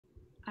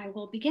I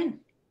will begin.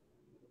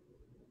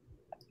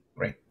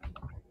 Great.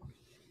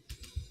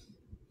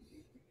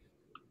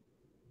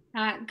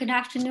 Good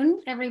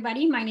afternoon,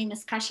 everybody. My name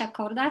is Kasia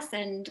Cordas,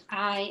 and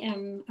I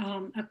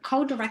am a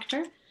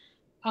co-director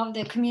of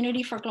the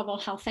Community for Global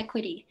Health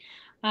Equity.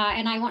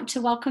 And I want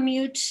to welcome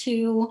you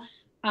to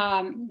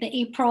the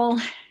April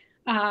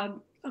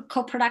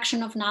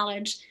co-production of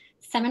knowledge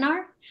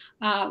seminar.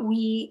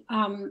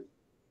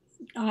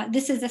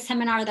 This is a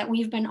seminar that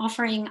we've been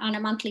offering on a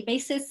monthly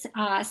basis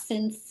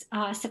since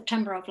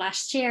September of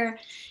last year.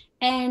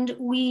 And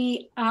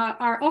we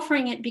are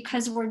offering it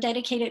because we're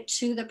dedicated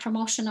to the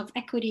promotion of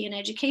equity in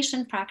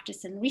education,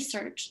 practice, and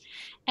research.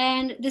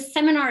 And this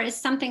seminar is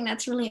something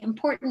that's really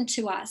important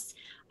to us.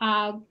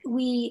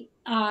 We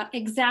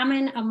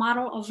examine a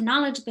model of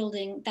knowledge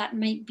building that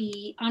might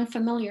be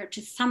unfamiliar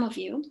to some of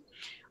you.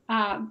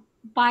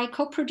 By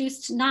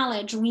co-produced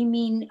knowledge, we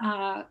mean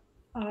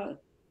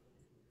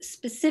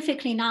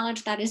specifically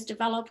knowledge that is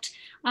developed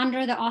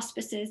under the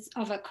auspices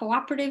of a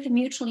cooperative,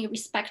 mutually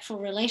respectful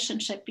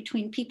relationship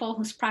between people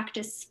whose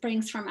practice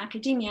springs from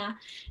academia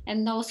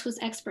and those whose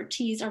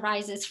expertise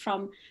arises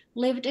from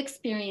lived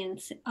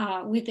experience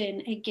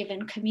within a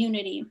given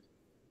community.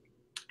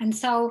 And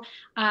so,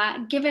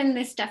 given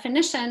this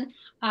definition,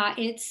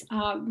 it's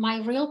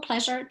my real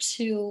pleasure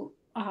to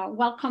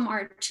welcome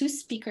our two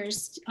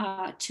speakers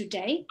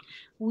today.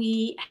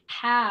 We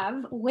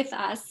have with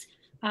us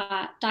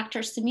Dr.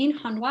 Samin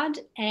Honwad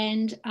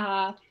and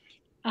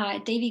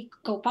Devi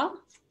Gopal.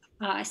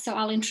 So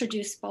I'll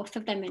introduce both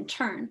of them in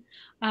turn.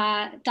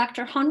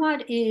 Dr.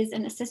 Honwad is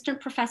an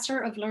assistant professor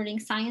of learning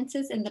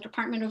sciences in the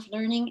Department of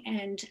Learning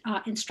and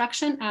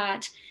Instruction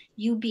at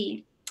UB.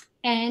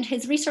 And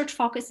his research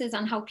focuses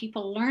on how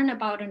people learn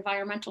about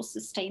environmental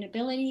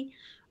sustainability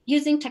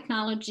using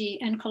technology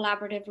and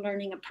collaborative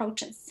learning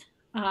approaches.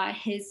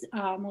 His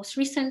most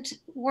recent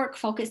work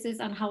focuses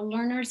on how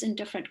learners in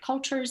different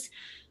cultures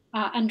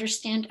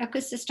understand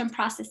ecosystem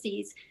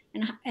processes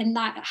and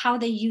how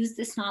they use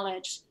this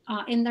knowledge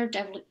in their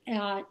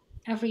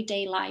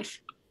everyday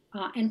life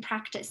and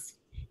practice.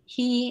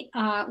 He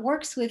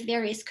works with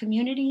various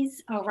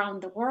communities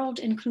around the world,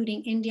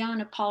 including India,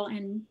 Nepal,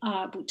 and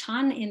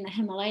Bhutan in the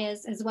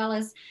Himalayas, as well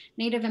as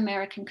Native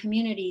American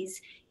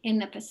communities in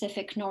the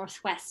Pacific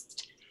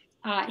Northwest.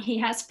 He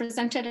has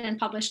presented and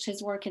published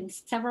his work in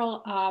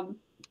several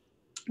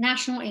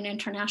national and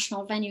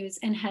international venues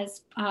and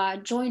has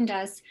joined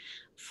us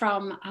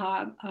from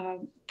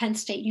Penn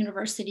State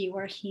University,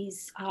 where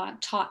he's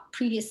taught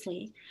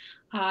previously.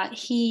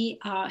 He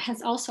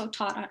has also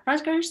taught at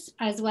Rutgers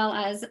as well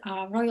as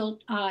Royal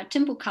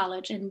Thimpu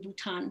College in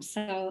Bhutan.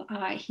 So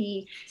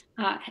he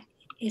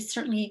is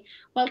certainly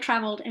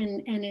well-traveled,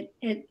 and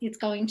it's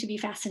going to be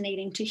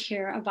fascinating to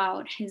hear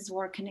about his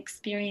work and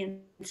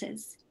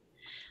experiences.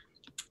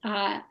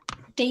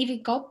 Devi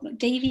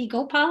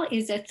Gopal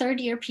is a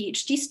third-year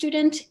PhD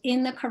student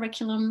in the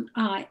Curriculum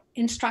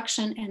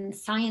Instruction and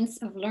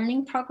Science of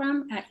Learning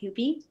program at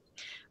UB.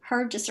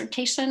 Her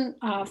dissertation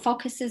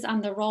focuses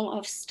on the role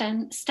of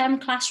STEM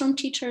classroom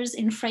teachers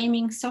in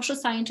framing social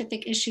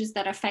scientific issues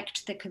that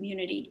affect the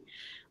community.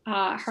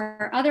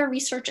 Her other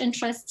research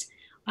interests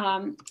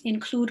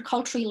include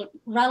culturally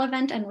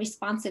relevant and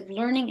responsive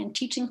learning and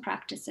teaching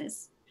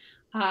practices.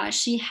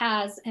 She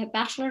has a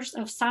Bachelor's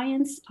of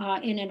Science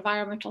in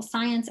Environmental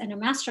Science and a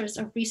Master's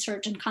of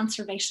Research in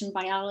Conservation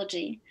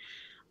Biology.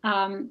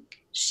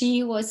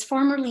 She was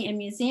formerly a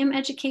museum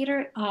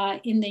educator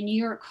in the New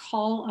York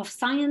Hall of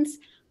Science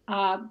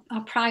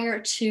prior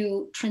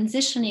to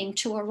transitioning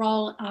to a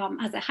role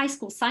as a high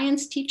school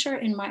science teacher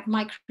in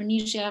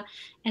Micronesia,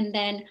 and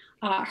then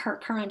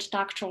her current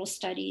doctoral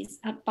studies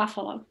at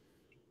Buffalo.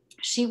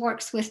 She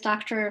works with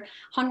Dr.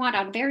 Honwad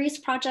on various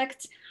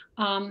projects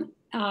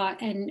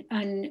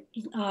and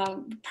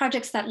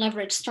projects that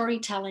leverage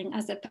storytelling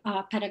as a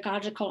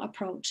pedagogical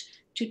approach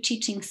to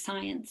teaching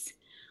science.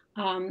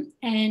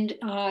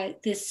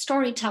 This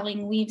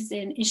storytelling weaves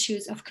in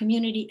issues of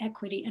community,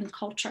 equity, and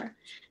culture.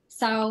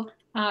 So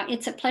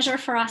it's a pleasure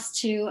for us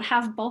to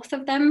have both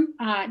of them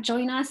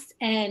join us,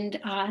 and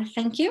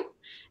thank you.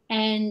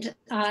 And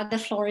the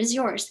floor is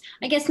yours.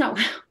 I guess, no,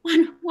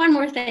 one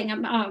more thing,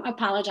 I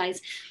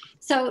apologize.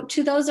 So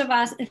to those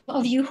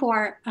of you who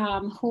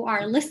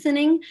are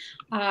listening,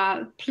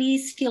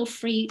 please feel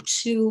free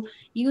to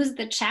use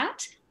the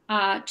chat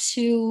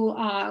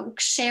to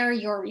share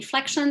your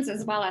reflections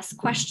as well as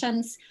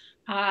questions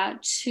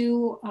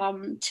to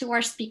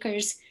our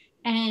speakers.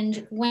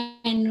 And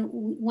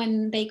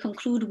when they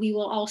conclude, we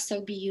will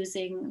also be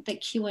using the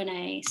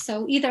Q&A.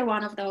 So either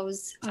one of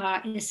those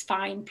is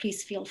fine.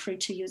 Please feel free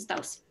to use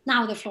those.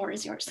 Now the floor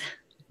is yours.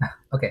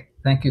 Okay,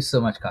 thank you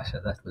so much,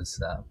 Kasia. That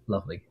was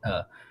lovely.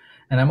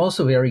 And I'm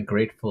also very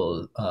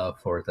grateful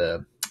for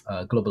the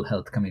Global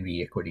Health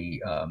Community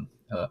Equity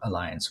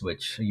Alliance,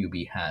 which UB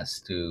has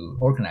to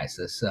organize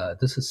this.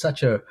 This is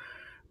such a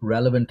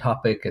relevant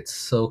topic. It's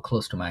so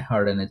close to my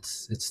heart, and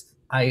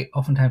I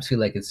oftentimes feel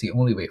like it's the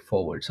only way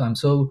forward. So I'm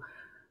so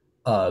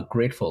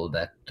grateful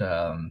that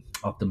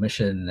of the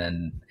mission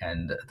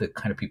and the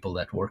kind of people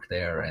that work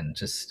there, and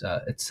just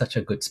it's such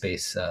a good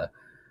space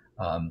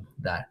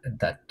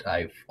that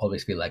I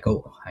always feel like,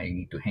 oh, I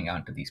need to hang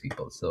on to these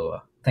people.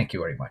 So thank you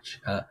very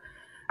much.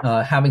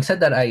 Having said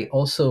that, I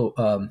also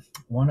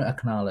want to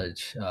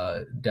acknowledge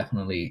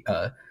definitely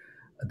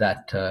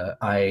that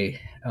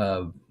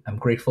I'm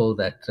grateful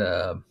that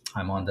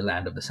I'm on the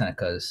land of the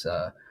Senecas,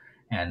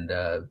 and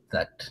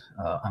that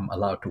I'm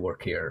allowed to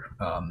work here.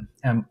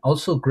 I'm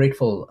also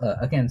grateful.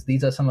 Again,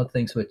 these are some of the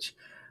things which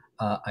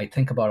I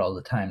think about all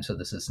the time. So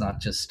this is not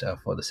just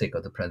for the sake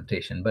of the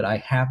presentation, but I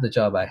have the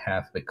job I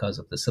have because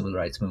of the civil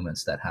rights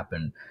movements that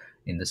happened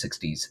in the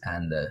 '60s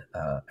and the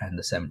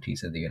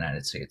 '70s in the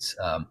United States.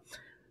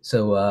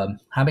 So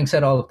having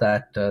said all of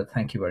that,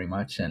 thank you very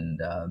much.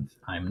 And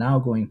I'm now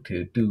going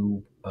to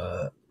do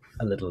a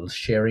little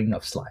sharing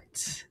of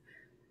slides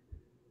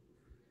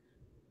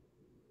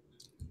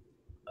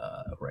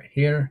right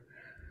here.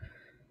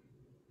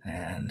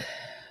 And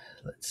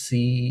let's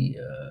see,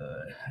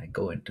 I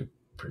go into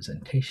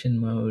presentation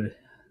mode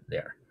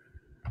there.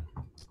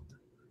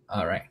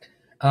 All right.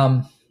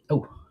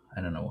 Oh,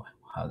 I don't know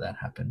how that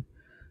happened.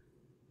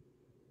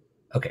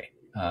 Okay.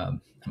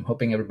 I'm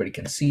hoping everybody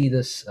can see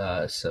this.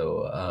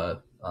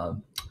 So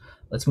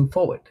let's move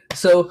forward.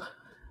 So,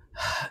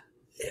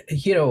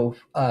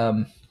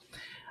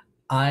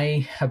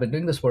 I have been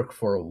doing this work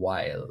for a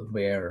while,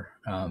 where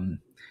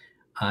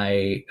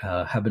I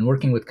have been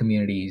working with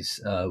communities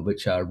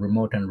which are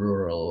remote and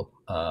rural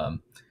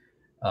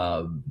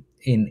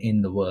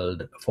in the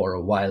world for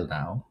a while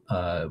now.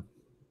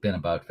 Been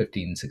about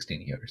 15,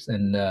 16 years.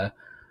 And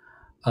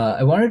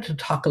I wanted to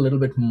talk a little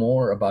bit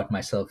more about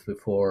myself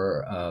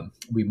before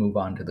we move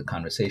on to the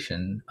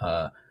conversation.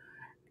 So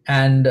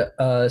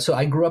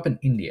I grew up in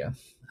India.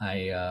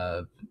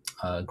 I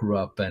grew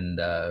up in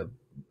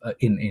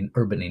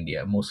urban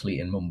India, mostly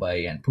in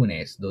Mumbai and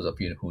Pune. So those of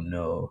you who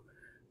know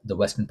the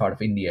western part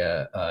of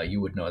India, you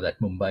would know that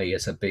Mumbai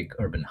is a big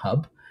urban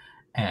hub,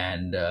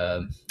 and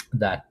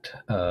that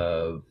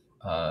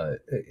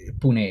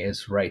Pune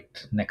is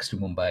right next to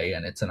Mumbai,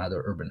 and it's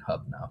another urban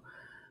hub now.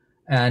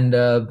 And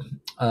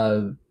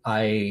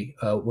I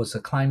was a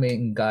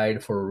climbing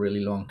guide for a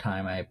really long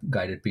time. I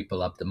guided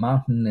people up the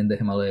mountain in the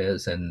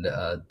Himalayas, and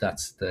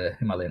that's the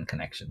Himalayan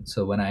connection.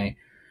 So when I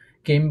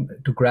came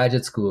to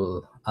graduate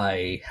school,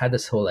 I had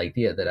this whole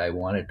idea that I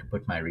wanted to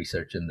put my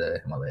research in the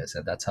Himalayas,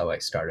 and that's how I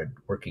started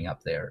working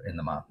up there in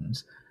the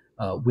mountains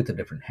with a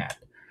different hat.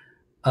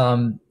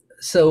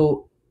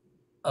 So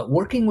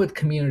working with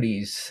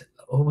communities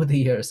over the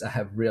years, I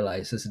have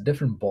realized is a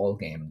different ball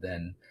game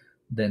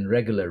than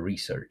regular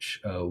research,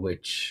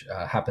 which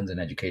happens in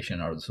education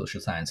or the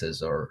social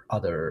sciences or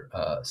other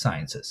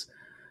sciences.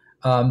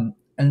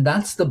 And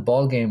that's the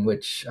ball game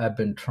which I've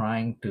been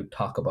trying to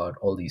talk about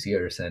all these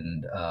years,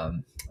 and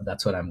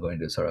that's what I'm going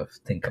to sort of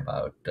think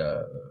about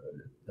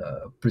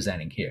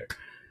presenting here.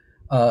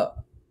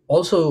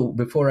 Also,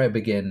 before I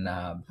begin,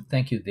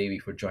 thank you, Devi,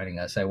 for joining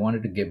us. I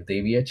wanted to give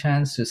Devi a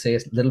chance to say a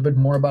little bit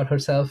more about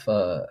herself,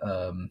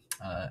 and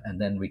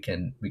then we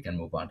can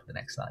move on to the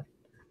next slide.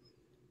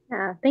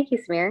 Thank you,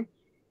 Samir.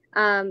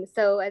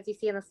 So as you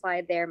see on the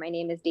slide there, my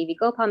name is Devi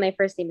Gopal. My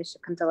first name is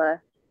Shakuntala.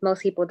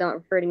 Most people don't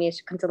refer to me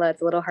as Shakuntala.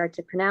 It's a little hard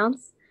to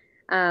pronounce,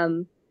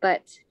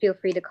 but feel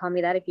free to call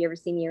me that if you ever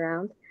see me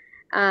around.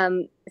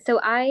 So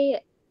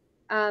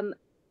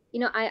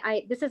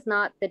this is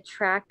not the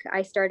track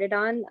I started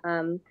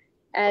on.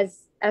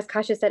 As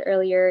Kasha said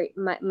earlier,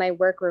 my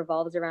work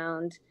revolves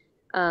around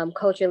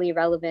culturally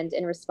relevant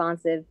and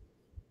responsive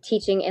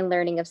teaching and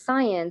learning of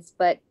science,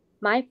 but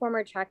my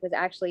former track was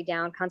actually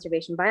down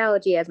conservation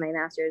biology, as my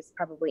master's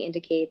probably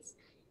indicates.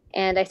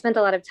 And I spent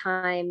a lot of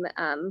time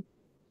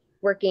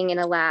working in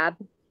a lab,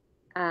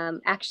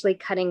 actually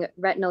cutting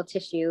retinal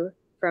tissue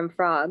from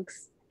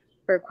frogs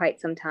for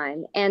quite some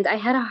time. And I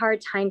had a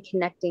hard time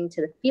connecting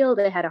to the field.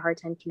 I had a hard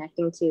time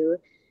connecting to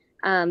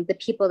the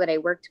people that I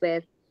worked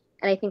with.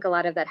 And I think a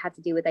lot of that had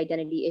to do with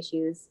identity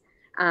issues.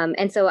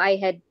 And so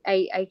I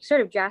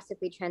sort of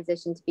drastically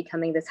transitioned to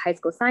becoming this high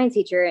school science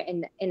teacher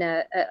in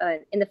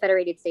the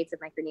Federated States of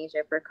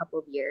Micronesia for a couple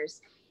of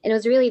years. And it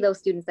was really those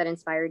students that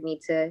inspired me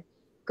to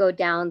go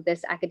down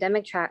this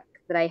academic track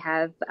that I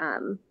have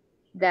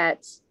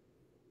that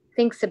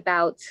thinks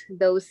about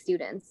those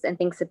students and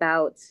thinks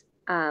about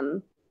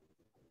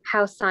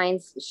how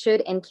science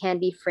should and can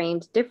be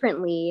framed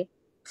differently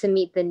to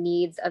meet the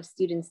needs of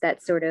students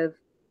that sort of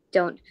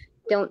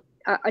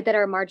that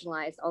are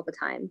marginalized all the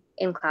time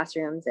in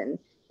classrooms and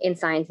in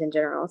science in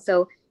general.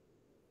 So,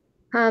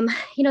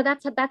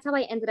 that's how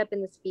I ended up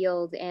in this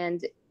field.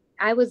 And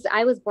I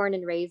was born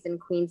and raised in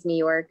Queens, New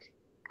York.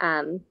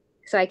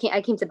 So I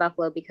came to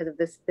Buffalo because of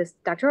this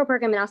doctoral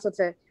program, and also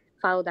to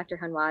follow Dr.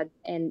 Honwad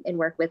and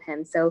work with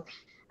him. So,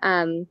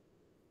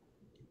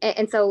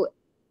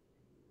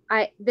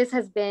 this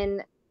has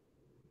been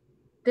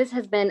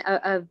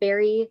a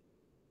very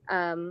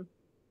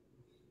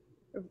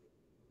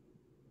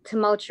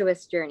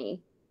tumultuous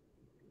journey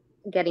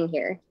getting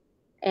here.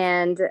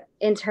 And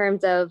in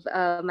terms of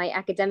my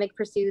academic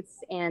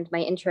pursuits and my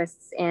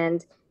interests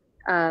and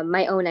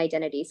my own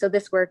identity. So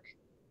this work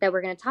that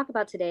we're going to talk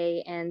about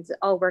today, and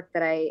all work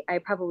that I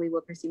probably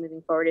will pursue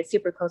moving forward, is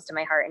super close to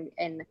my heart,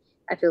 and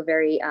I feel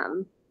very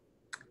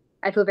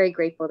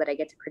grateful that I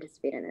get to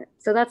participate in it.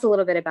 So that's a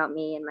little bit about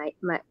me and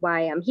my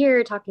why I'm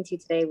here talking to you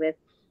today with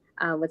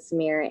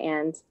Samir.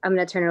 And I'm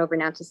going to turn it over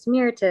now to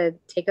Samir to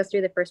take us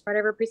through the first part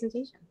of our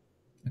presentation.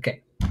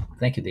 Okay,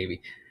 thank you,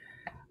 Devi.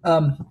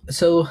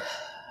 So,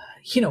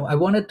 I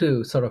wanted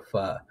to sort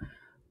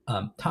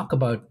of talk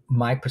about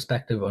my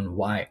perspective on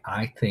why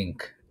I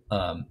think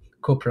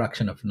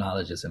co-production of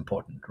knowledge is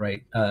important,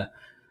 right?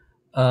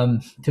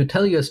 To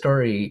tell you a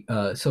story,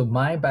 so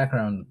my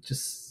background,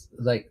 just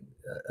like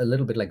a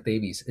little bit like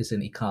Devi's, is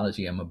in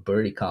ecology. I'm a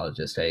bird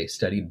ecologist. I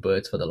studied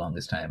birds for the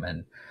longest time,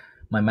 and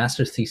my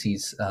master's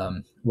thesis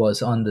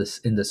was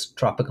in this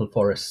tropical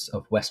forests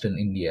of Western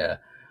India.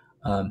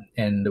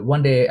 And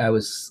one day I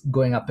was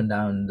going up and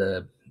down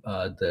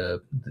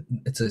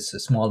it's a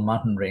small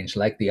mountain range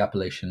like the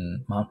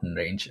Appalachian mountain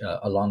range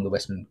along the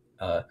western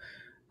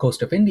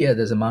coast of India.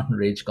 There's a mountain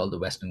range called the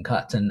Western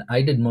Ghats, and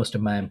I did most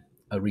of my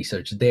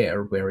research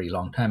there very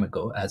long time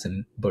ago as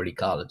a bird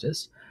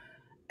ecologist.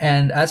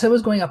 And as I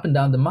was going up and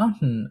down the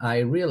mountain, I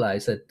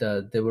realized that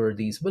there were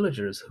these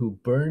villagers who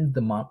burned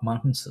the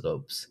mountain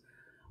slopes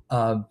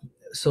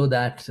so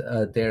that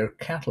their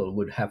cattle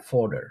would have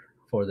fodder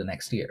for the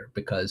next year,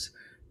 because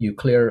you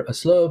clear a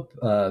slope,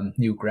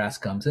 new grass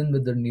comes in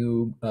with the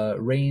new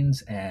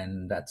rains,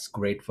 and that's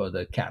great for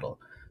the cattle.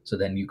 So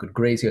then you could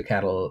graze your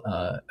cattle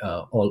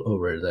all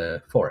over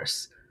the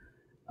forest.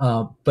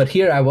 But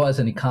here I was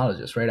an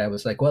ecologist, right? I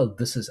was like, well,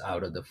 this is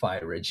out of the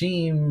fire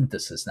regime.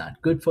 This is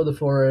not good for the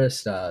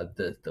forest.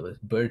 The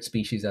bird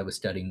species I was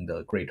studying,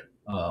 the great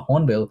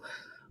hornbill,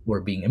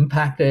 were being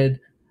impacted.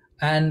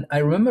 And I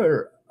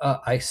remember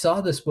I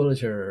saw this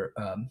villager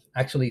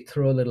actually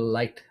throw a little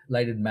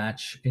lighted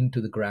match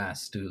into the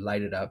grass to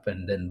light it up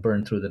and then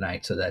burn through the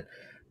night, so that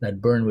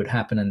burn would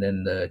happen, and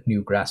then the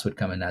new grass would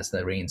come in as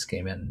the rains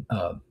came in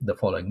the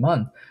following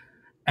month.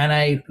 And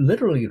I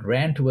literally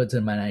ran towards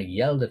him and I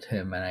yelled at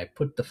him and I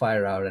put the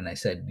fire out and I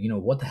said,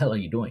 what the hell are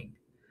you doing?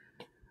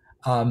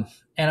 And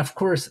of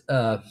course,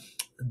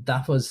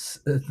 that was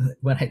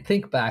when I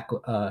think back,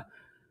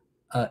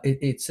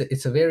 it's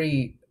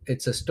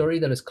a story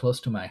that is close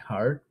to my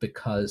heart,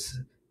 because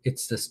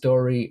it's the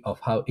story of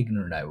how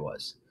ignorant I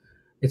was.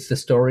 It's the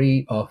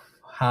story of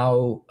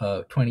how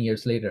 20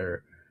 years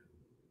later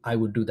I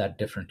would do that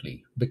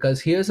differently. Because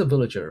here's a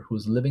villager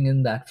who's living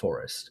in that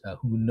forest,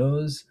 who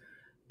knows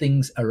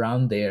things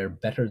around there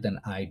better than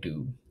I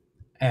do.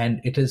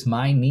 And it is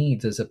my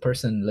needs as a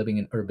person living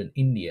in urban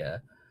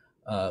India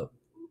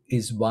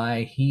is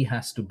why he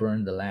has to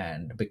burn the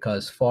land,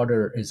 because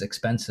fodder is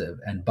expensive,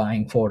 and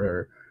buying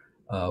fodder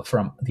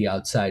from the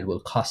outside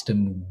will cost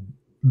him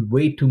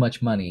way too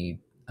much money.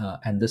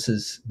 And this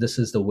is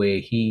the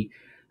way he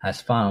has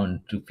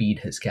found to feed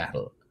his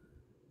cattle.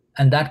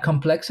 And that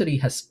complexity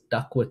has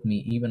stuck with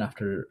me even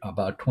after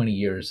about 20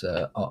 years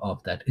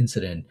of that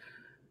incident.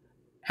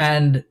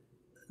 And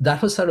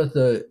that was sort of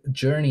the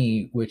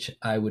journey which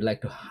I would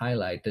like to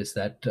highlight, is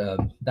that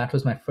that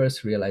was my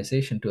first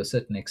realization to a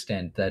certain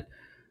extent, that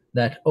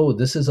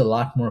this is a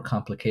lot more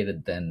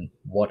complicated than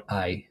what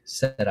I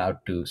set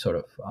out to sort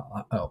of,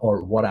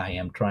 or what I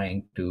am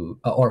trying to,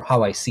 or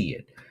how I see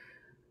it.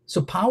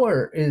 So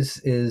power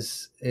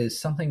is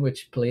something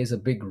which plays a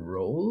big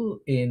role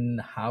in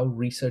how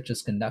research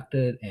is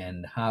conducted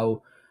and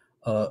how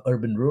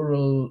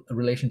urban-rural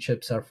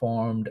relationships are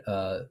formed.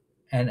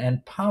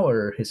 And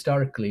power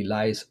historically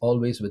lies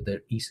always with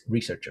the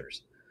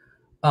researchers.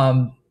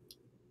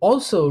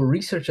 Also,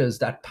 researchers,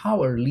 that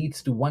power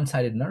leads to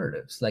one-sided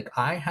narratives. Like,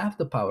 I have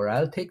the power,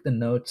 I'll take the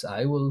notes,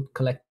 I will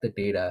collect the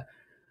data,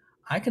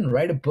 I can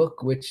write a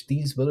book which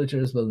these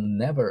villagers will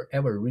never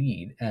ever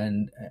read.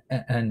 And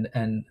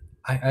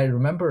I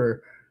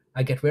remember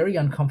I get very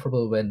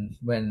uncomfortable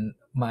when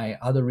my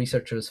other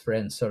researcher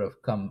friends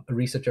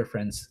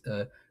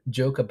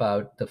joke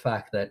about the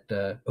fact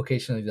that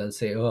occasionally they'll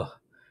say, "Oh,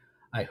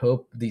 I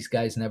hope these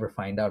guys never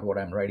find out what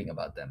I'm writing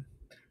about them."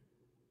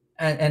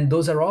 And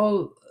those are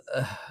all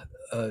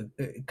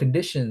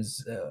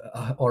conditions,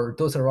 or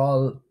those are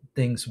all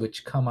things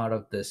which come out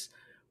of this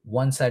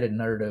one-sided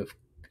narrative,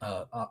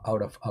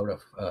 out of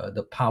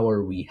the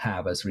power we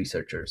have as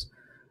researchers.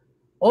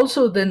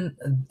 Also, then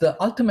the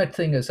ultimate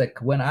thing is, like,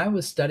 when I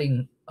was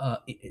studying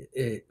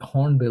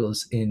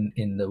hornbills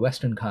in the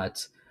Western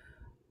Ghats,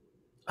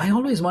 I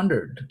always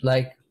wondered,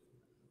 like,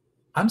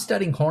 I'm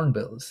studying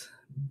hornbills,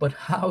 but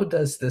how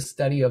does the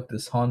study of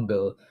this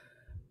hornbill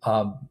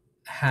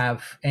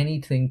have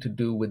anything to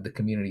do with the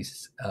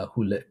communities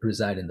who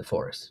reside in the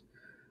forest?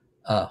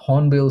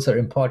 Hornbills are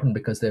important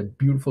because they're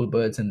beautiful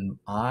birds, and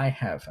I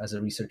have, as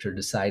a researcher,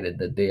 decided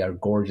that they are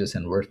gorgeous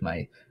and worth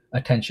my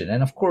attention.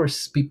 And of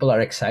course, people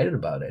are excited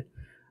about it.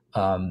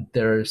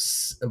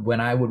 When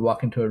I would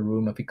walk into a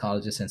room of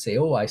ecologists and say,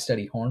 "Oh, I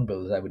study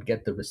hornbills," I would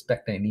get the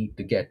respect I need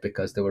to get,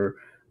 because there were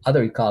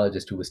other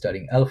ecologists who were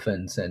studying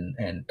elephants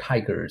and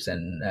tigers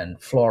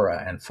and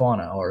flora and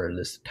fauna, or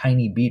this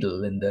tiny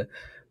beetle in the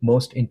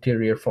most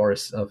interior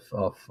forests of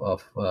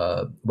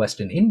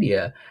Western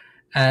India.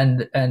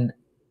 And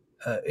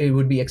it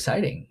would be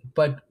exciting.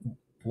 But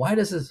why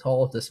does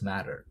all of this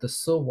matter? The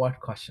so what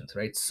questions,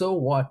 right? So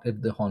what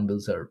if the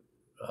hornbills are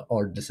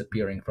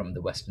disappearing from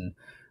the western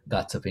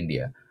Ghats of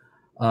India?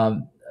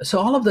 So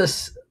all of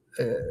this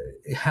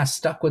has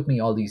stuck with me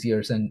all these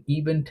years, and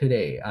even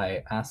today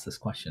I ask this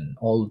question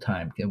all the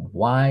time: okay,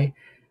 why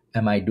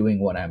am I doing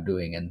what I'm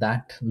doing? And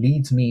that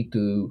leads me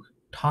to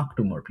talk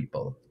to more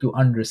people, to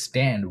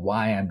understand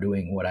why I'm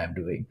doing what I'm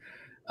doing,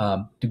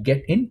 to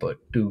get input,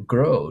 to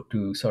grow,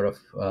 to sort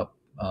of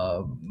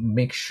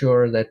make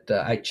sure that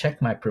I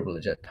check my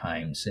privilege at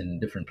times in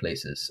different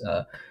places.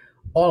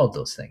 All of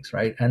those things,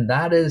 right? And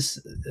that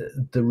is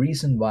the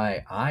reason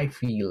why I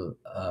feel,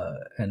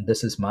 and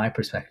this is my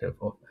perspective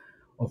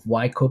of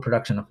why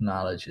co-production of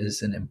knowledge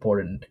is an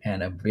important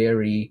and a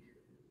very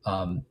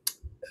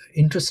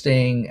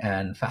interesting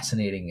and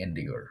fascinating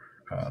endeavor.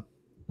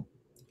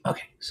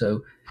 Okay,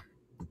 so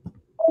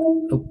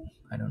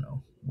I don't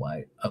know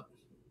why.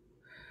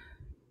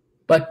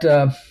 But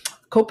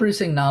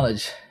co-producing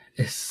knowledge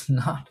is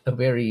not a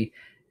very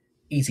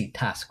easy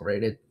task,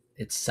 right?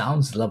 It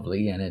sounds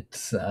lovely and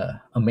it's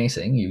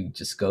amazing. You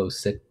just go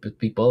sit with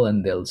people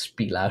and they'll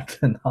spiel out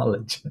the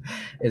knowledge,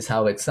 is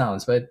how it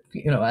sounds. But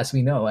as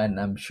we know, and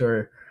I'm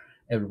sure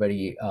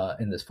everybody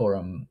in this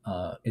forum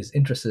is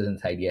interested in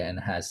this idea and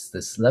has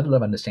this level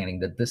of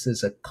understanding that this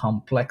is a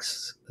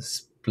complex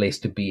place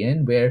to be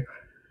in, where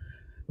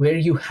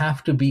you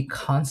have to be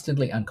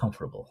constantly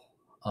uncomfortable.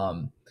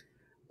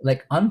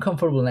 Like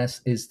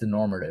uncomfortableness is the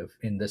normative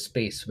in the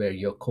space where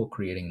you're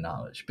co-creating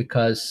knowledge,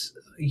 because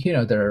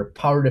there are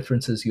power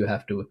differences you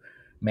have to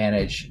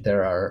manage.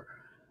 There are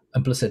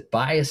implicit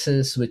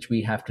biases which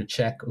we have to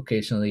check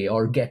occasionally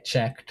or get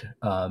checked.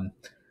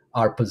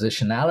 Our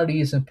positionality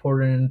is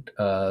important.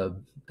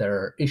 There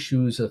are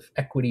issues of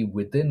equity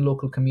within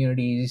local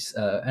communities,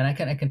 and I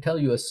can tell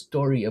you a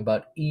story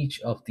about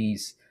each of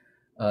these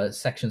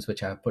sections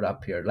which I have put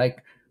up here.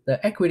 Like,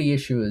 the equity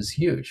issue is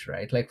huge,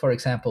 right? Like, for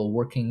example,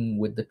 working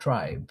with the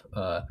tribe,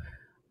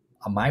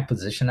 my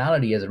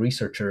positionality as a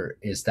researcher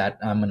is that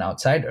I'm an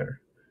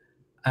outsider.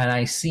 And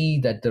I see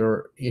that there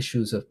are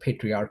issues of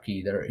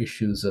patriarchy, there are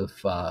issues of,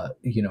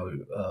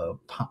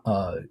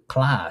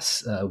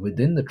 class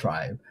within the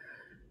tribe.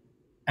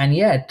 And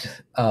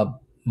yet,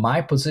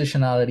 my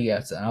positionality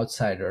as an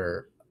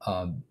outsider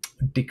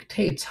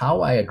dictates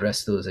how I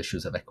address those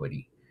issues of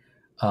equity.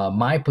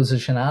 My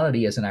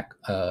positionality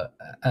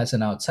as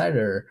an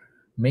outsider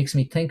makes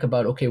me think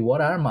about, okay, what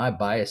are my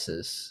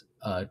biases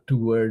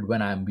toward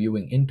when I'm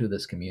viewing into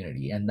this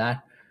community, and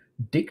that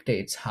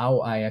dictates how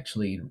I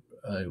actually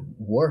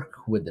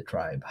work with the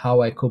tribe,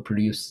 how I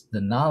co-produce the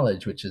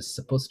knowledge which is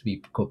supposed to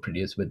be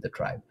co-produced with the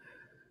tribe.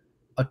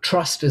 A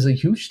trust is a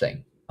huge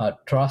thing.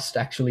 Trust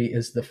actually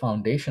is the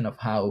foundation of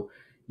how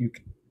you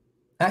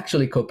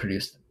actually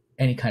co-produce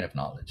any kind of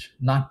knowledge,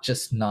 not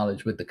just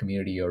knowledge with the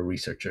community or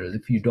researchers.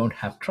 If you don't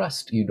have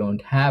trust, you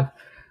don't have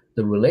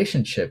the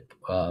relationship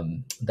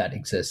that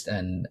exists.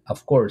 And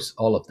of course,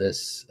 all of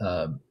this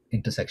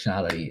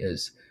intersectionality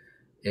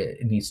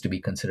it needs to be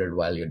considered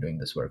while you're doing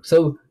this work.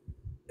 So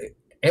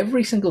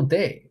every single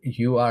day,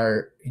 you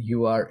are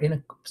in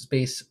a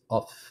space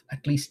of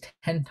at least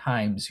 10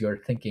 times you're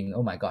thinking,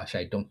 oh my gosh,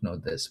 I don't know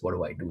this. What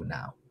do I do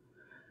now?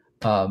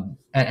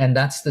 And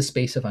that's the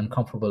space of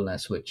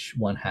uncomfortableness which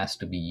one has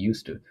to be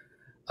used to.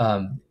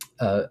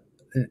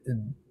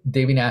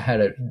 Devi and I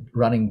had a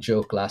running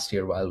joke last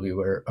year while we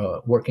were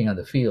working on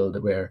the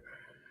field, where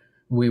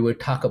we would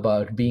talk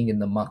about being in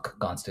the muck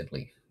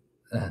constantly.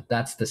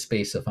 That's the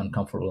space of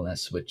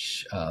uncomfortableness,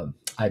 which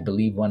I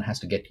believe one has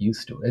to get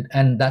used to.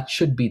 And that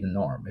should be the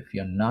norm. If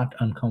you're not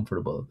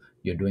uncomfortable,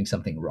 you're doing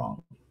something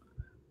wrong.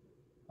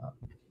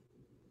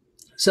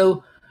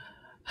 So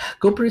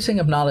co-producing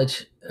of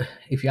knowledge,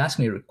 if you ask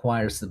me,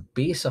 requires the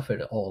base of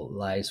it all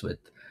lies with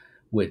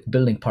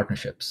building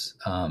partnerships.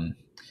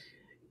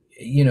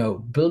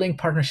 Building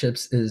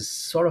partnerships is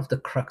sort of the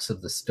crux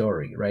of the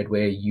story, right?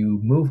 Where you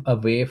move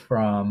away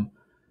from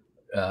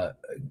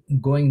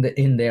going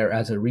in there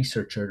as a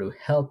researcher to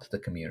help the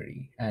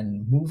community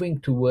and moving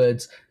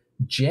towards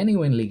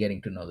genuinely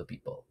getting to know the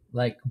people,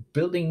 like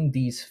building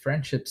these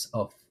friendships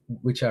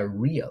which are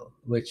real,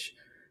 which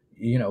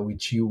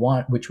you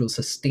want, which will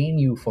sustain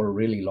you for a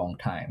really long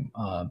time.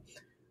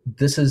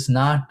 This is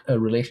not a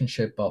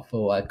relationship of,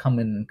 oh, I come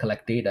in and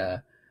collect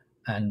data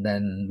and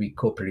then we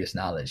co-produce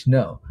knowledge.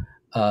 No.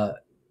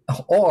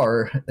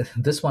 Or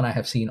this one I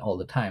have seen all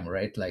the time,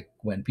 right? Like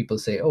when people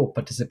say, oh,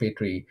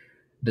 participatory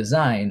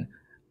design,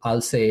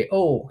 I'll say,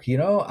 oh,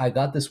 I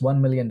got this $1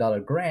 million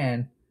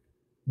grant.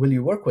 Will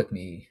you work with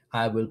me?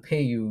 I will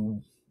pay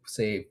you,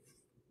 say,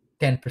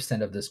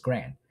 10% of this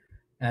grant.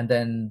 And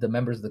then the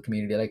members of the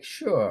community are like,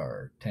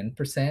 sure,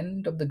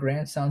 10% of the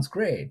grant sounds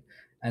great.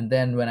 And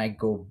then when I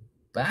go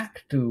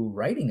back to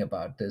writing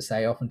about this,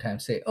 I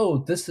oftentimes say, oh,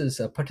 this is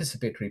a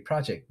participatory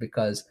project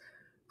because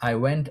I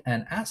went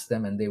and asked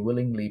them and they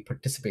willingly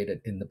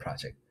participated in the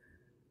project.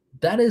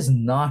 That is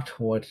not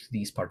what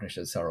these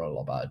partnerships are all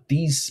about.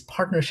 These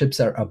partnerships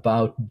are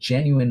about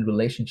genuine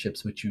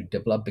relationships which you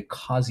develop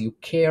because you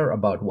care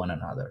about one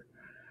another.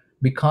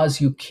 because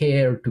you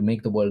care to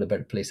make the world a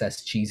better place,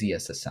 as cheesy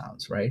as it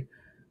sounds, right?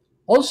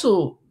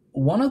 Also,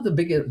 one of the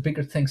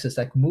bigger things is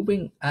like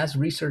moving as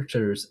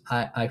researchers.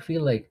 I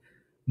feel like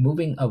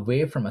moving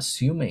away from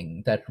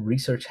assuming that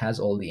research has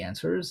all the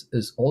answers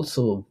is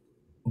also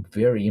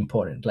very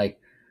important. Like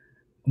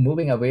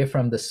moving away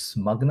from the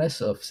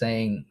smugness of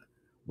saying,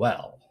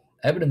 well,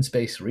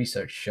 evidence-based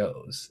research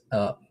shows,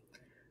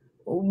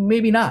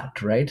 maybe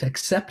not, right?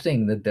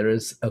 Accepting that there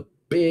is a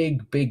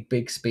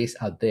big space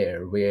out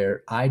there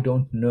where I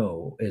don't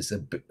know is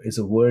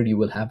a word you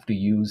will have to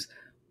use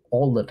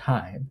all the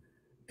time,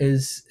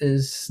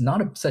 is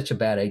not such a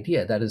bad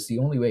idea. That is the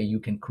only way you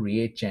can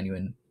create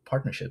genuine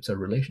partnerships or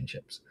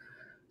relationships.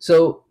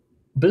 So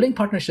building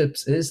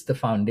partnerships is the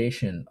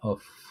foundation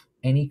of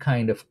any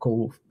kind of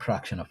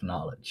co-production of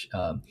knowledge.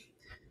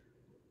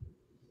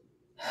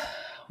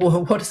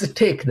 Well, what does it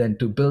take then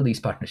to build these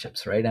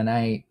partnerships, right? And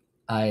I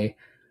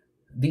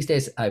these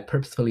days I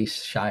purposefully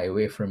shy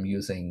away from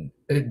using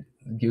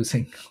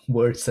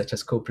words such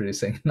as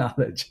co-producing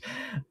knowledge,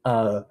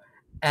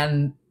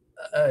 and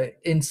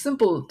in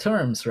simple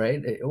terms,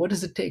 right? What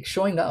does it take?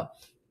 Showing up.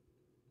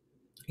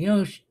 You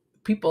know,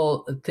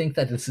 people think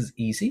that this is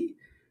easy,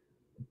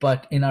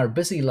 but in our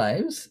busy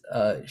lives,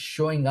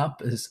 showing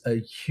up is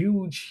a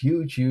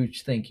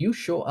huge thing. You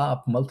show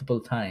up multiple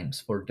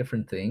times for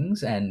different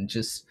things, and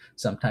just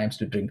sometimes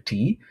to drink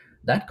tea.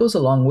 That goes a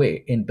long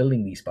way in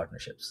building these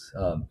partnerships.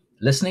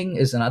 Listening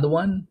is another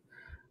one.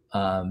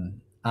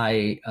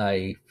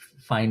 I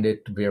find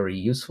it very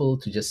useful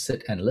to just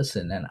sit and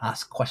listen and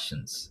ask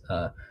questions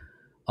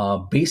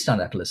based on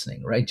that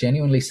listening, right?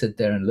 Genuinely sit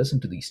there and listen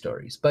to these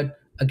stories. But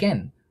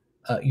again,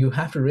 you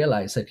have to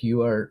realize that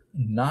you are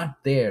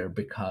not there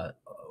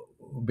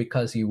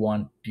because you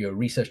want your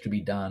research to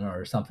be done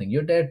or something.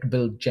 You're there to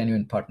build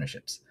genuine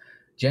partnerships.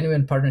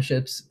 Genuine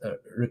partnerships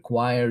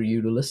require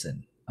you to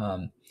listen.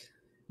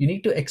 You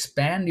need to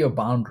expand your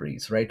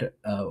boundaries, right?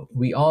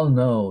 We all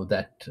know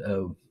that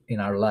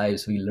in our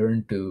lives we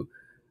learn to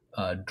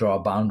draw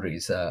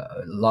boundaries.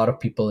 A lot of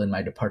people in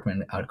my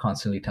department are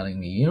constantly telling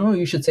me,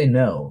 you should say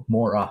no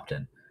more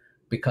often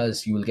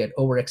because you will get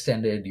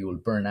overextended, you will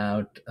burn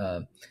out.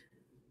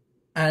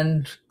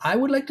 And I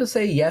would like to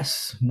say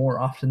yes more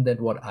often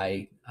than what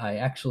I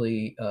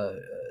actually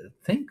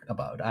think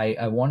about.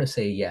 I want to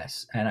say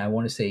yes, and I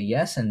want to say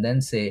yes and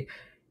then say,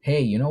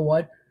 hey, you know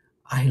what?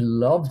 I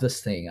love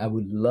this thing. I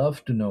would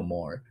love to know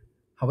more.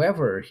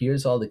 However,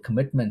 here's all the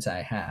commitments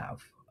I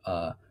have.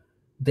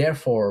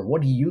 Therefore,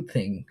 what do you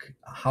think?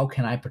 How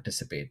can I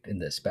participate in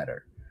this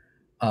better?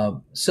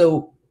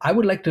 So I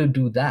would like to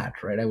do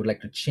that, right? I would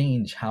like to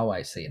change how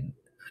I say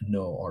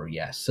no or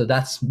yes. So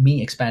that's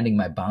me expanding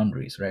my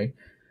boundaries, right?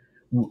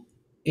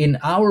 In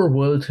our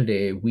world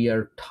today, we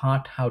are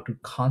taught how to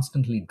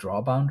constantly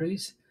draw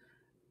boundaries.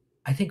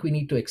 I think we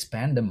need to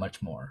expand them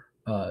much more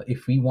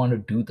if we want to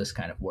do this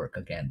kind of work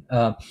again.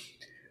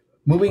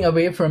 Moving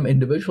away from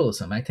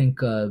individualism, I think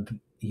the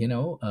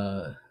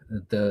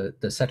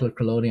settled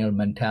colonial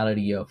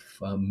mentality of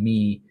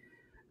me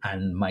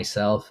and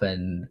myself,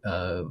 and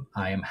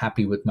I am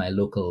happy with my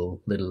local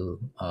little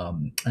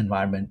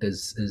environment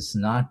is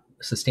not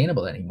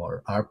sustainable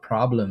anymore. Our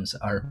problems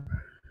are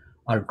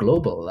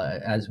global,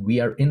 as we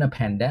are in a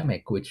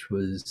pandemic, which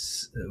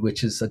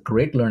is a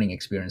great learning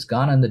experience.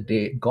 Gone are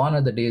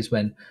the days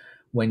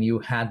when you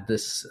had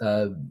this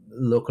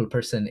local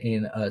person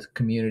in a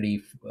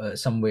community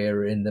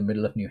somewhere in the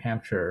middle of New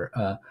Hampshire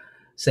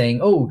saying,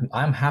 "Oh,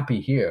 I'm happy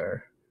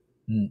here,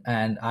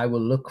 and I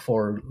will look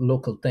for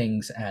local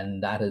things,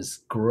 and that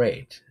is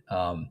great."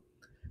 Gone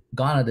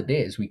are the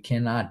days. We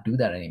cannot do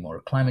that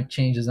anymore. Climate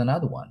change is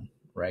another one,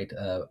 right?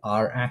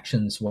 Our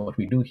actions, what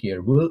we do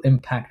here, will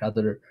impact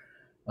other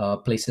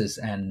places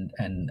and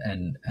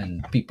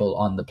people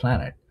on the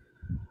planet.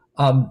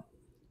 Um,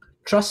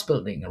 Trust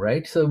building,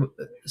 right?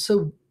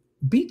 So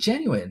be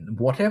genuine.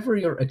 Whatever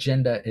your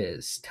agenda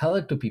is, tell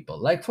it to people.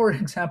 Like, for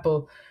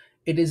example,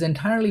 it is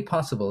entirely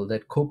possible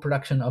that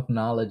co-production of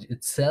knowledge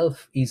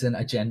itself is an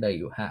agenda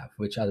you have,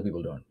 which other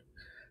people don't.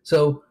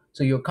 So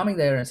you're coming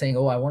there and saying,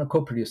 "Oh, I want to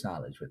co-produce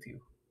knowledge with you,"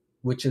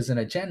 which is an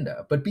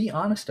agenda. But be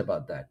honest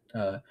about that.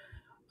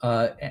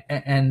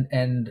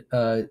 And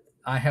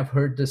I have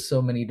heard this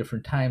so many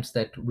different times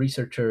that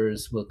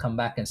researchers will come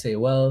back and say,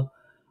 "Well,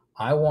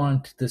 I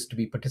want this to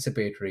be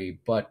participatory,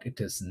 but it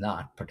is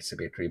not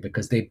participatory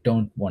because they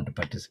don't want to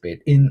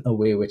participate in a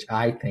way which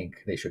I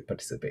think they should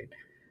participate."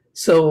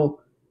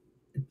 So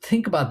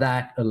think about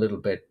that a little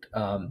bit,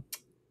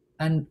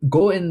 and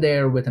go in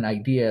there with an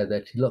idea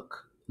that,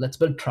 look, let's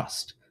build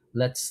trust.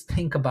 Let's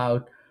think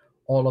about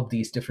all of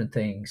these different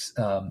things,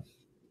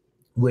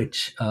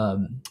 which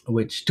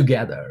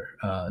together,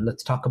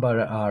 let's talk about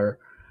our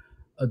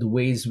the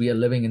ways we are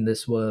living in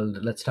this world.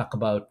 Let's talk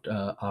about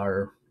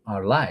our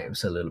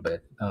lives a little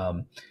bit.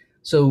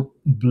 So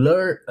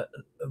blurring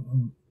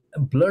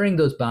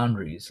those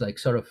boundaries, like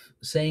sort of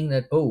saying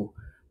that, oh,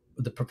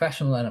 the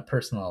professional and a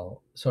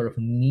personal sort of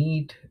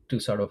need to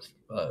sort of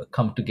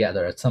come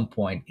together at some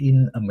point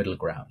in a middle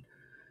ground.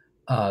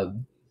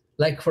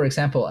 like for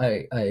example,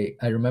 I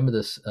remember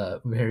this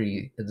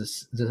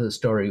this is a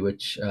story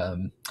which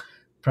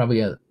probably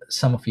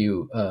some of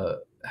you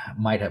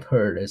might have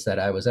heard, is that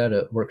I was at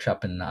a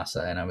workshop in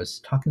NASA and I was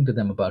talking to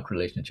them about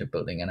relationship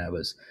building, and I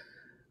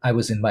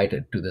was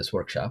invited to this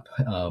workshop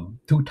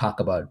to talk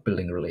about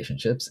building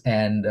relationships,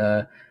 and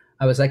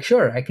I was like,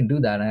 sure, I can do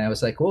that. And I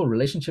was like, oh,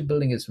 relationship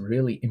building is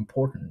really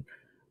important,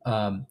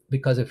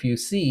 because if you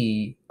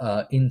see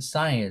in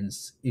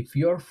science, if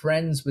you're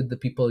friends with the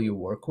people you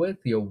work with,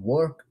 your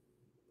work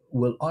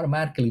will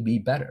automatically be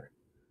better.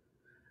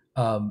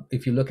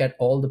 If you look at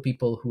all the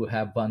people who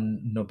have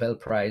won Nobel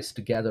Prize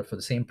together for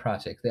the same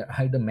project, they're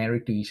either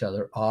married to each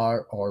other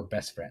or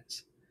best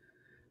friends.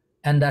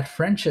 And that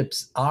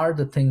friendships are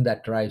the thing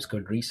that drives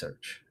good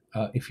research.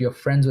 If you're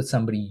friends with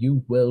somebody,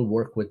 you will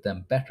work with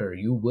them better.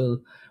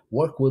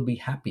 Work will be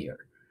happier.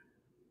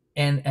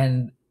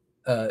 And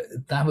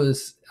that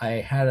was, I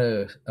had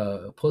a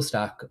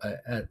postdoc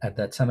at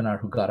that seminar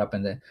who got up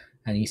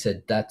and he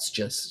said,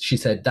 she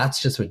said,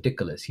 that's just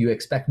ridiculous. You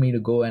expect me to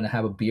go and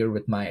have a beer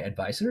with my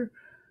advisor?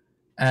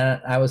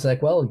 And I was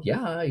like, well,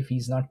 yeah, if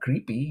he's not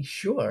creepy,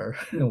 sure,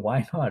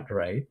 why not,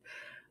 right?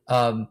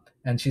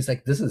 And she's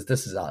like, this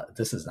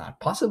is not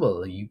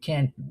possible. You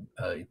can't.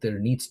 There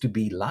needs to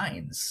be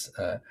lines.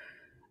 That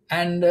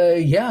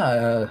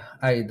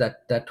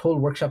whole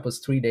workshop was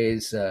 3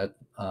 days.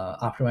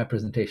 After my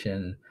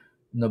presentation,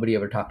 nobody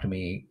ever talked to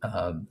me.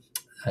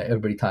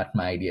 Everybody thought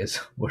my ideas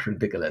were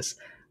ridiculous.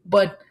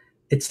 But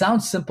it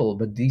sounds simple,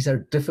 but these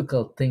are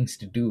difficult things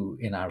to do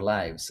in our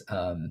lives.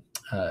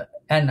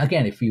 And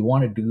again, if we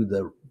want to do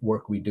the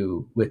work we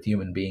do with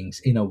human beings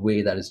in a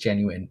way that is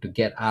genuine, to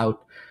get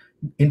out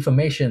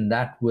information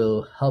that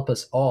will help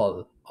us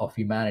all of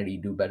humanity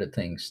do better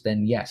things,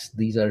 then yes,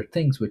 these are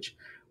things which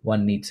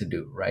one needs to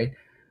do, right?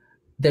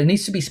 There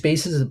needs to be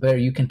spaces where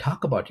you can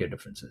talk about your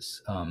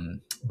differences,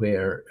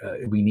 where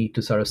we need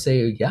to sort of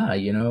say, yeah,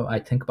 I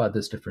think about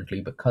this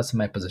differently because of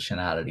my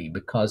positionality,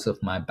 because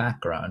of my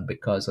background,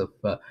 because of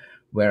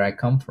where I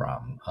come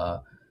from.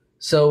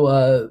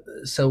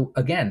 So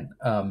again,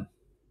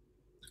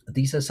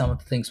 these are some of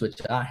the things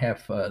which I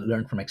have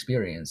learned from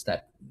experience,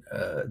 that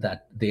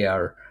they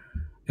are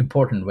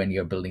important when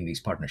you're building these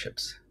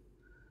partnerships.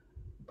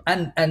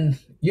 And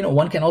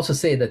one can also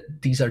say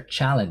that these are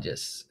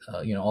challenges.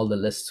 All the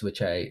lists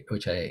which I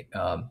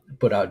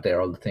put out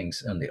there, all the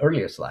things on the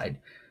earlier slide,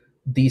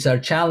 these are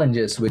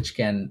challenges which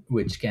can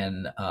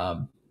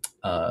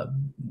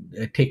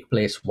take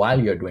place while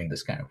you're doing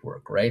this kind of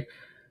work, right?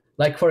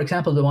 Like, for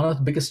example, one of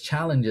the biggest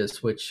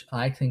challenges which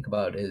I think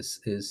about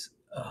is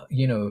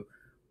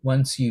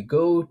once you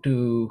go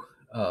to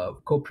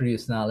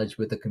co-produce knowledge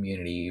with the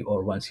community,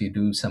 or once you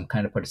do some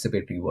kind of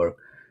participatory work,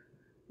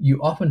 you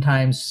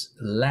oftentimes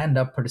land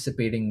up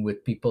participating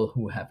with people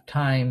who have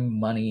time,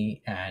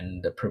 money,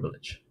 and the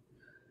privilege.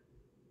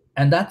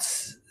 And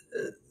that's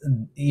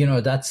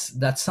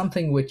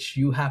something which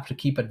you have to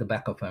keep at the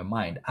back of your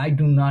mind. I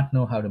do not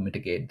know how to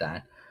mitigate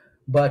that,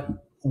 but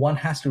one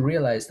has to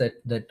realize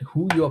that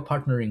who you're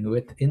partnering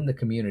with in the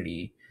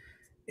community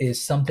is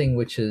something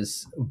which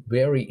is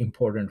very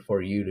important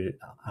for you to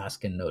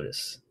ask and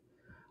notice.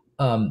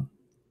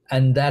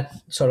 And that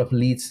sort of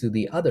leads to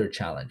the other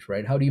challenge,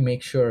 right? How do you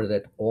make sure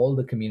that all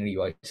the community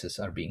voices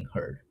are being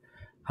heard?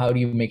 How do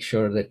you make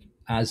sure that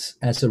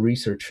as a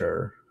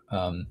researcher,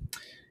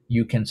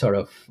 you can sort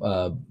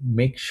of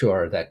make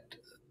sure that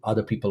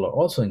other people are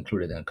also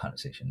included in the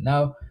conversation?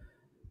 Now,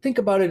 think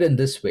about it in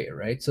this way,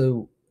 right?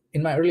 So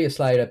in my earlier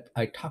slide,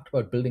 I talked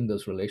about building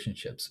those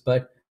relationships,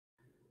 but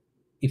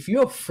if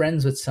you're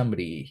friends with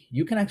somebody,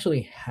 you can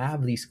actually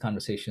have these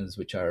conversations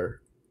which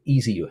are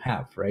easy to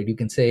have, right? You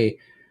can say,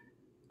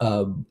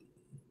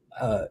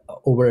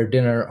 over a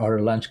dinner or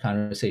a lunch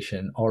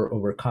conversation or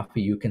over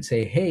coffee, you can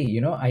say,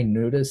 hey, I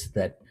noticed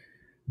that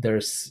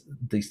there's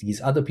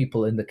these other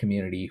people in the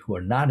community who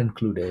are not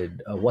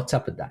included. What's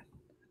up with that?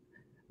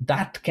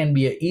 That can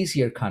be an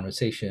easier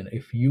conversation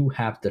if you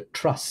have the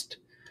trust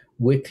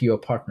with your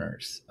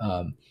partners.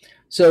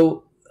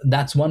 So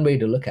that's one way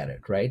to look at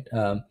it, right?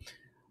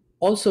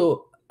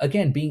 Also,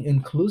 again, being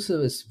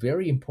inclusive is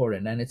very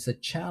important, and it's a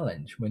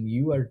challenge when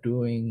you are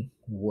doing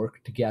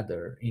work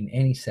together in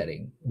any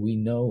setting. We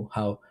know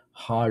how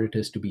hard it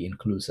is to be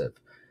inclusive.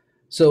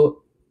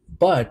 So,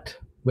 but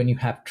when you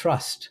have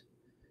trust,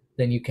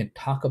 then you can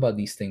talk about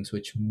these things,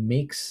 which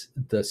makes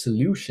the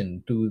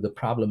solution to the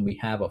problem we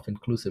have of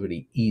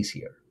inclusivity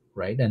easier,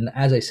 right? And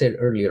as I said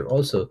earlier,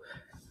 also,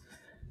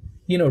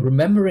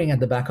 remembering at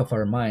the back of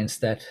our minds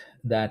that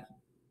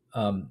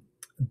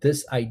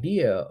this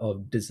idea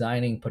of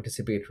designing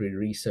participatory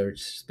research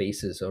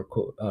spaces or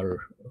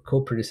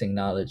co-producing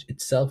knowledge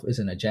itself is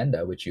an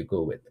agenda which you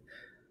go with.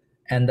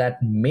 And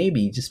that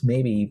maybe, just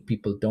maybe,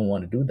 people don't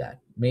want to do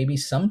that. Maybe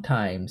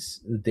sometimes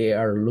they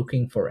are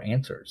looking for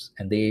answers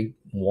and they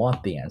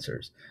want the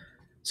answers.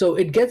 So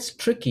it gets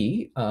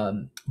tricky,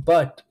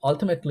 but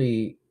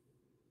ultimately,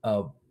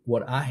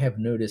 what I have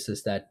noticed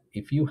is that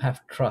if you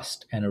have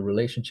trust and a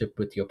relationship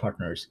with your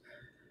partners,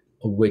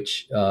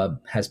 which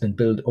has been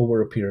built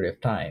over a period of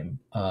time,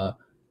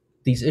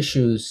 these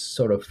issues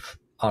sort of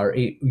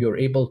you're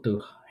able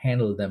to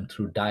handle them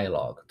through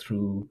dialogue,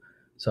 through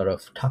sort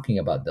of talking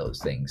about those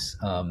things.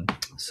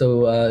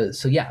 So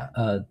yeah,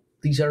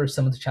 these are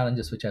some of the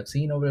challenges which I've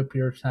seen over a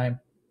period of time.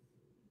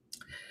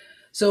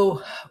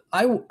 So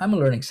I'm a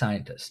learning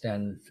scientist,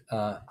 and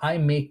I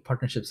make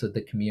partnerships with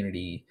the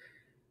community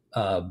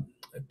uh,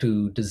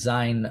 to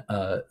design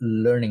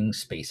learning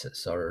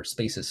spaces, or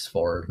spaces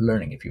for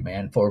learning, if you may.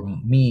 And for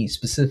me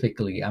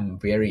specifically, I'm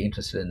very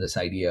interested in this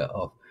idea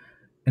of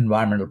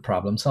environmental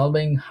problem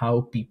solving,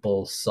 how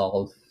people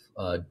solve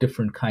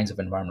different kinds of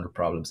environmental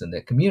problems in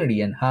their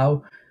community, and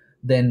how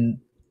then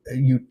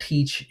you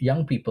teach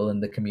young people in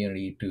the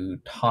community to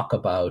talk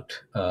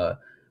about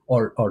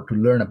or to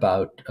learn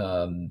about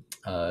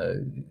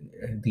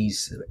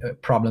these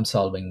problem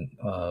solving,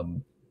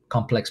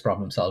 complex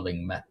problem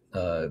solving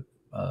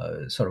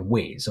sort of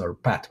ways or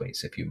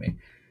pathways, if you may.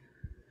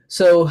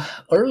 So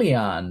early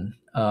on,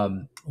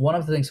 one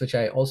of the things which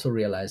I also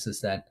realized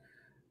is that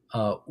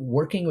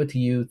working with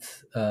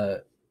youth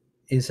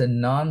is a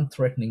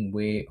non-threatening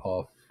way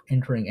of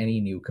entering any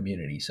new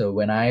community. So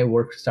when I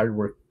started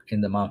work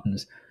in the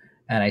mountains,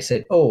 and I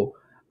said, "Oh,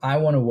 I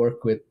want to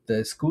work with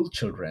the school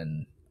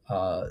children,"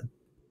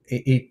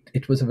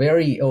 it was a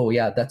very, "Oh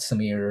yeah, that's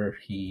Samir.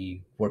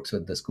 He works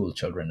with the school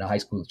children, the high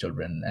school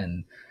children,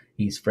 and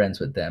he's friends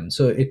with them."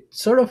 So it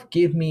sort of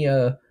gave me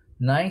a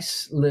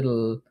nice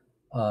little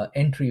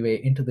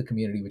entryway into the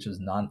community, which was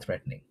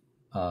non-threatening.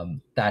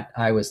 That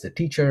I was the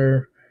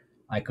teacher.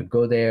 I could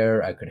go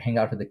there. I could hang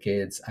out with the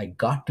kids. I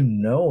got to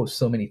know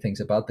so many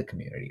things about the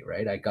community,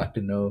 right? I got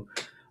to know,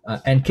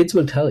 and kids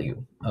will tell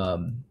you,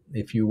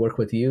 if you work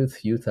with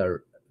youth,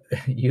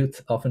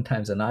 youth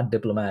oftentimes are not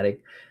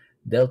diplomatic.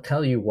 They'll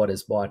tell you what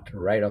is what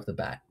right off the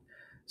bat.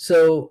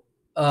 So,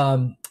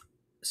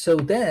 so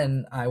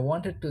then I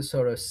wanted to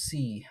sort of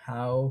see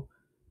how,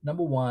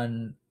 number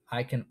one,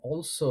 I can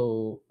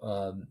also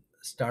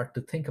start to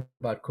think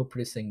about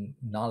co-producing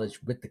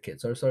knowledge with the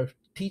kids, or sort of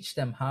teach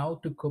them how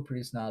to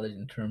co-produce knowledge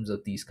in terms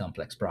of these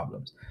complex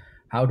problems,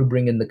 how to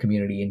bring in the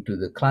community into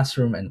the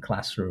classroom, and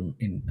classroom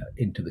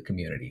into the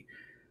community.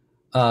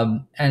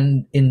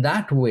 And in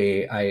that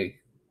way, I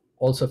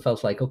also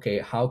felt like, okay,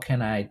 how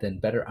can I then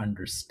better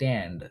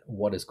understand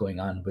what is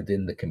going on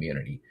within the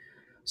community?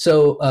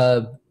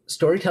 So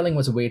storytelling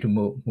was a way to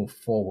move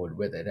forward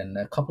with it. And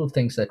a couple of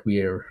things that we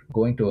are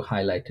going to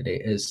highlight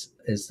today is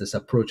this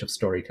approach of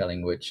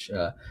storytelling, which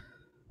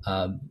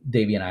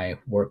Devi and I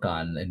work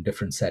on in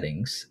different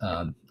settings.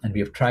 And we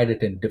have tried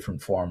it in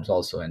different forms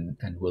also, and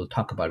we'll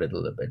talk about it a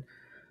little bit.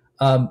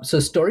 So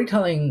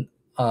storytelling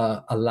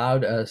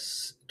allowed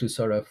us to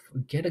sort of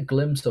get a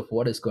glimpse of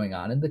what is going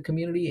on in the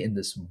community in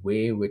this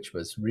way, which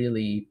was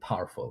really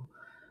powerful.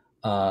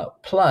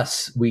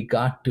 Plus, we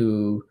got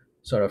to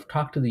sort of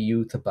talk to the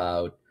youth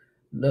about,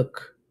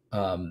 look,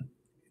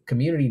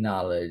 community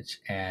knowledge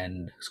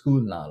and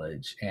school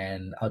knowledge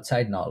and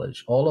outside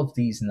knowledge, all of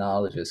these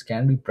knowledges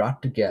can be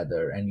brought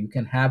together, and you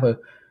can have a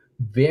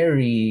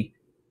very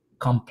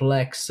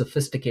complex,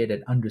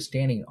 sophisticated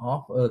understanding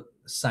of a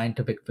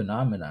scientific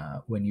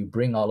phenomena when you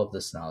bring all of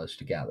this knowledge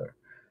together.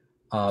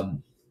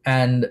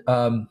 And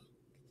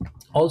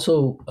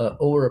also,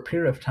 over a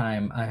period of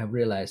time, I have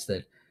realized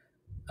that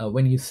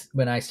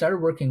when I started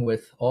working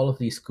with all of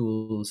these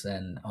schools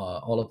and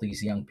all of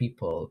these young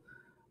people,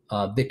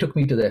 they took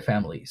me to their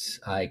families.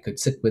 I could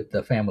sit with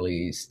the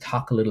families,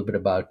 talk a little bit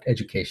about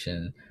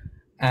education,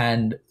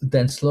 and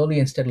then slowly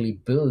and steadily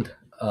build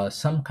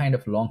some kind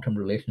of long-term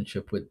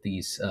relationship with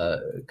these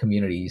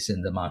communities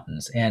in the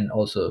mountains, and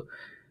also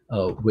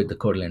with the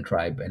Coeur d'Alene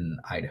tribe in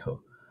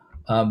Idaho.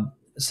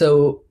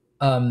 So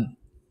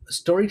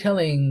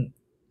storytelling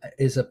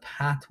is a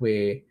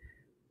pathway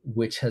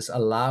which has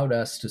allowed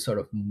us to sort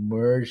of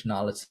merge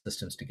knowledge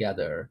systems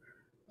together,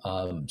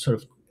 sort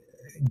of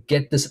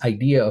get this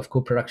idea of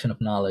co-production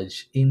of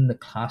knowledge in the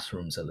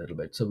classrooms a little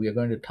bit. So we are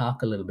going to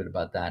talk a little bit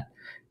about that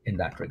in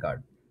that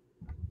regard.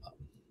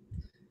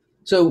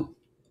 So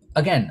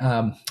again,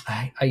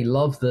 I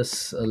love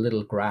this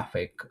little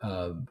graphic,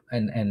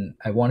 and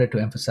I wanted to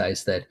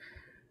emphasize that,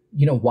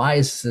 why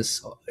is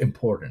this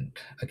important?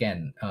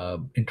 Again,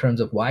 in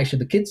terms of why should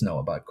the kids know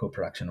about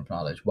co-production of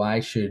knowledge? Why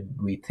should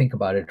we think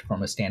about it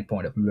from a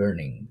standpoint of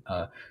learning?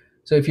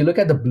 So if you look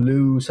at the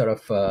blue sort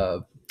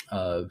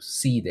of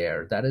sea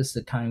there, that is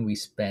the time we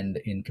spend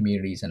in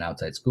communities and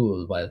outside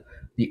school, while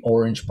the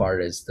orange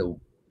part is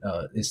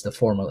the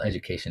formal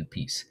education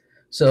piece.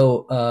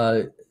 So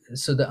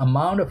the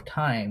amount of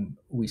time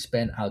we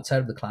spend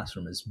outside of the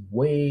classroom is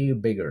way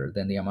bigger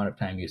than the amount of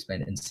time you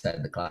spend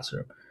inside the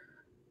classroom.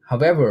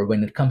 However,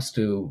 when it comes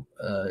to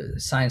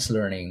science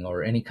learning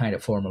or any kind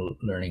of formal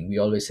learning, we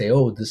always say,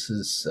 oh, this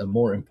is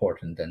more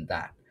important than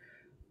that.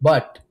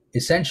 But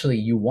essentially,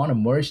 you want to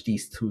merge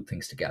these two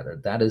things together.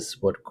 That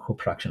is what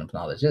co-production of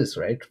knowledge is,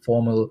 right?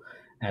 Formal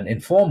and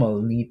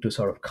informal need to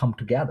sort of come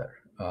together.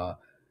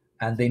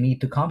 And they need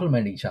to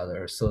complement each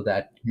other so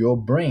that your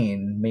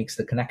brain makes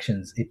the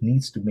connections it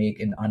needs to make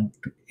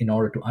in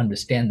order to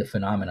understand the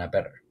phenomena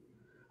better.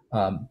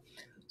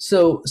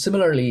 So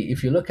similarly,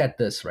 if you look at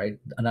this, right,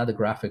 another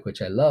graphic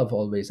which I love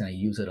always and I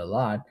use it a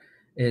lot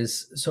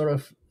is sort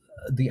of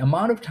the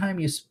amount of time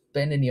you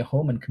spend in your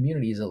home and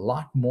community is a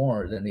lot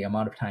more than the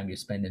amount of time you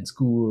spend in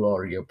school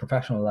or your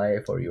professional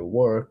life or your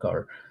work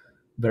or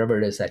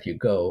wherever it is that you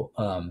go,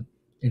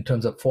 in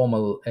terms of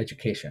formal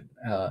education.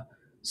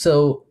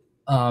 So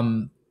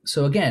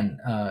again,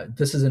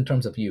 this is in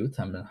terms of youth.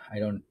 I'm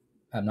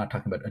not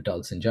talking about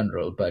adults in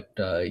general, but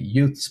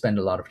youth spend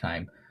a lot of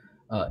time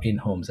in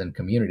homes and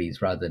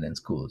communities rather than in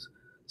schools.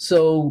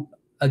 So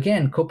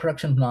again,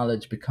 co-production of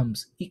knowledge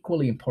becomes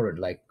equally important,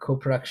 like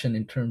co-production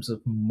in terms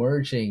of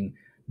merging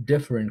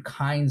different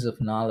kinds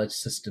of knowledge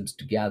systems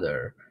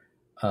together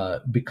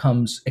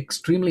becomes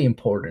extremely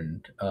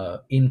important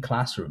in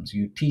classrooms.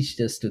 You teach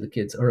this to the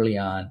kids early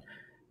on.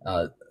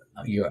 Uh,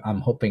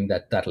 I'm hoping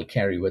that that'll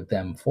carry with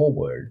them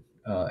forward,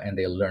 and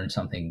they'll learn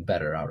something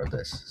better out of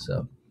this.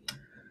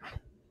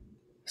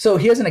 So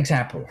here's an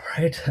example,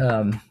 right?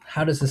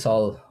 How does this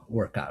all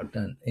work out?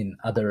 And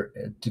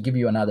to give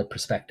you another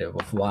perspective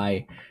of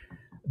why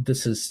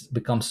this has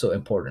become so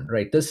important,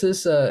 right? This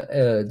is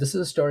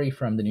a story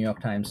from the New York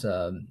Times,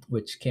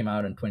 which came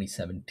out in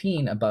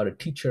 2017 about a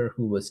teacher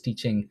who was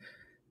teaching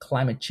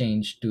climate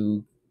change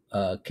to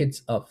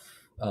kids of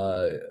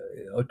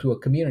or to a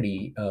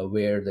community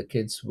where the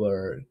kids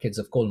were kids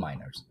of coal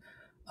miners.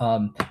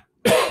 Um,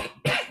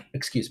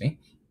 excuse me,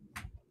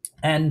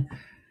 and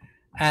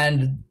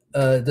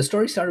the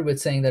story started with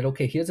saying that,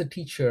 okay, here's a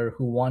teacher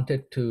who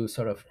wanted to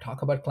sort of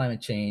talk about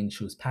climate change,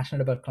 who's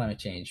passionate about climate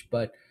change,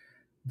 but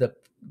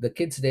the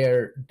kids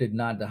there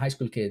the high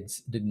school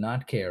kids did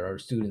not care, or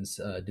students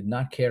did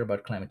not care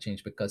about climate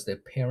change because their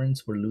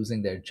parents were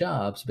losing their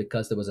jobs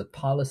because there was a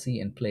policy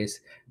in place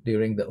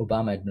during the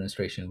Obama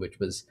administration, which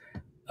was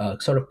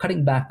sort of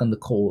cutting back on the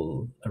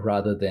coal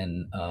rather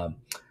than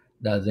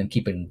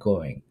keeping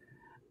going.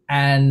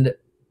 And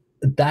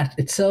that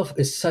itself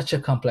is such a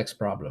complex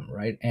problem,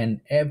 right? And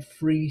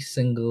every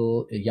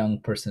single young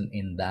person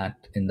in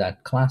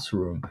that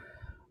classroom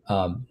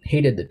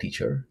hated the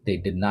teacher. They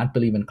did not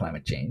believe in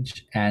climate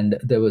change, and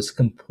there was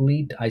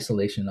complete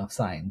isolation of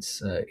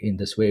science in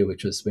this way,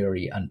 which was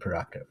very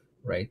unproductive,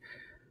 right?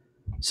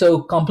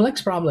 So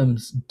complex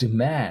problems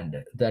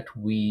demand that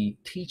we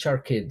teach our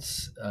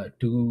kids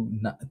to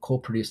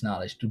co-produce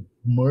knowledge, to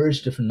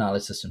merge different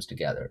knowledge systems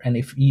together. And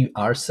if we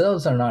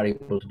ourselves are not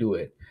able to do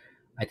it,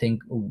 I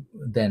think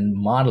then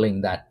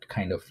modeling that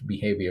kind of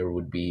behavior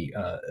would be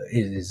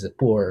is a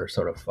poor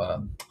sort of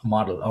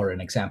model or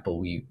an example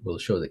we will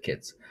show the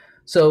kids.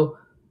 So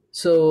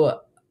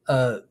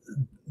uh,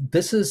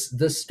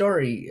 this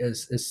story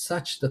is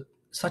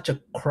such a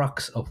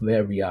crux of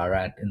where we are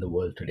at in the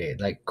world today.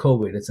 Like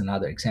COVID is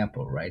another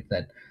example, right?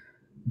 I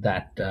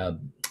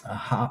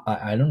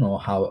don't know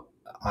how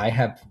I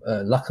have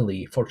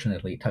luckily,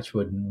 fortunately, touch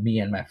wood, me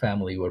and my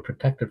family were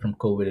protected from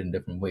COVID in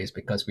different ways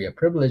because we are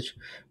privileged,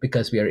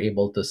 because we are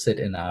able to sit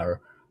in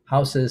our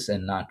houses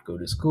and not go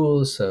to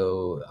school.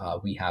 So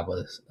we have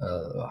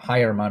a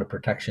higher amount of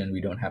protection.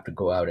 We don't have to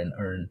go out and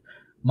earn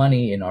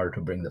money in order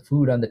to bring the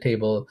food on the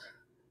table.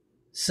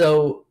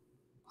 So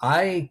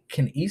I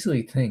can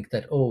easily think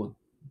that, oh,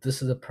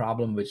 this is a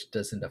problem which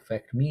doesn't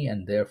affect me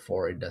and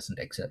therefore it doesn't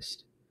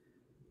exist.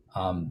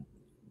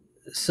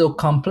 So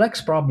complex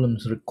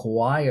problems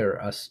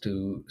require us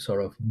to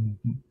sort of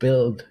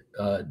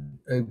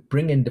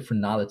bring in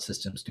different knowledge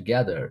systems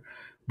together,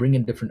 bring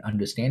in different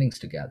understandings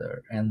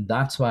together. And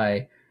that's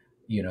why,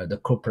 the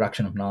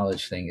co-production of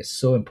knowledge thing is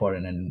so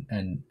important.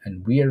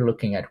 And we are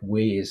looking at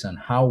ways on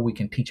how we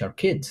can teach our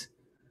kids,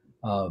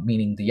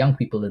 meaning the young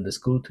people in the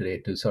school today,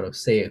 to sort of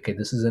say, okay,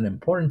 this is an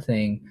important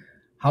thing.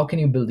 How can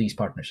you build these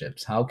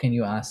partnerships? How can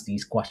you ask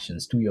these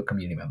questions to your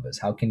community members?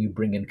 How can you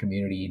bring in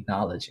community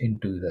knowledge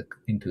into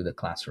the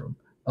classroom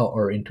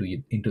or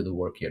into the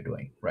work you're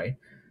doing, right?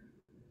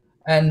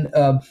 And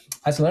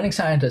as a learning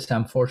scientist,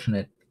 I'm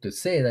fortunate to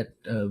say that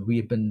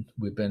we've been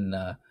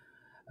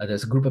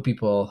there's a group of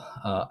people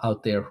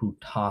out there who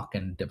talk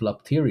and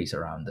develop theories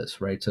around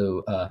this, right?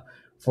 So,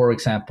 for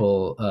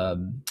example,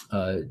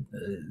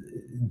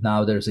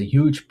 now there's a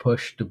huge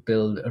push to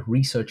build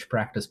research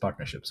practice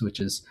partnerships, which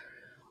is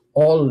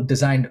all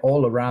designed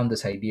all around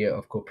this idea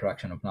of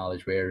co-production of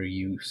knowledge, where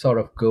you sort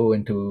of go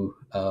into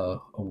a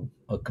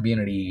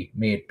community,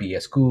 may it be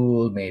a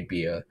school, may it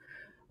be a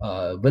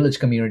village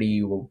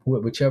community,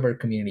 whichever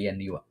community,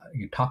 and you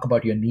talk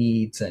about your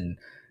needs, and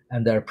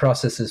there are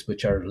processes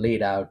which are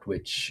laid out,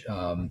 which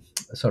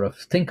sort of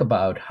think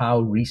about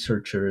how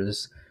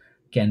researchers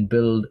can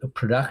build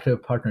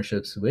productive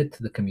partnerships with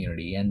the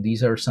community. And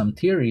these are some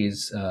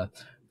theories,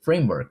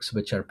 frameworks,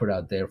 which are put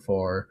out there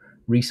for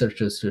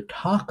researchers to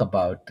talk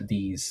about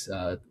these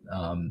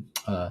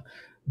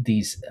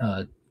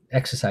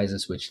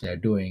exercises which they're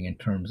doing in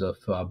terms of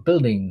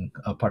building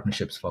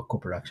partnerships for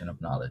co-production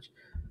of knowledge.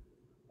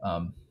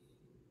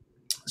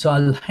 So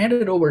I'll hand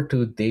it over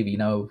to Devi.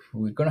 Now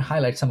we're going to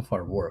highlight some of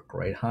our work,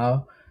 right?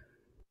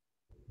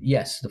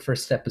 Yes, the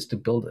first step is to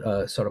build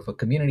a sort of a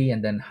community,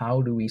 and then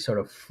how do we sort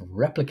of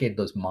replicate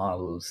those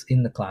models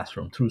in the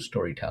classroom through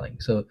storytelling?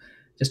 So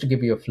just to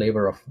give you a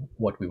flavor of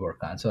what we work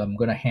on. So I'm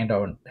going to hand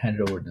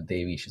it over to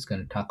Devi. She's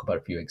going to talk about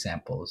a few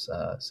examples.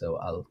 So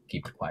I'll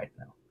keep it quiet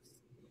now.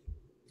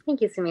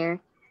 Thank you, Samir.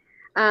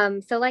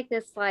 So like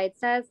this slide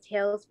says,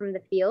 Tales from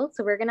the Field.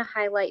 So we're going to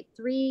highlight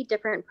 3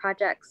 different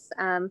projects.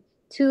 2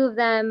 of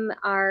them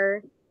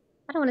are,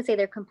 I don't want to say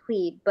they're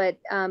complete, but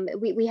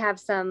we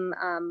have some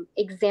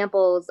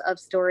examples of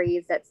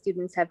stories that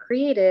students have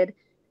created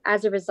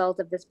as a result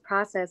of this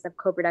process of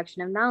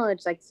co-production of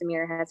knowledge, like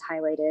Samir has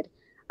highlighted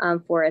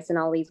for us in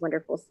all these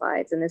wonderful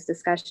slides in this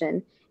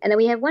discussion. And then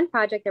we have one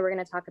project that we're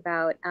going to talk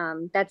about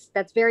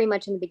that's very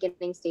much in the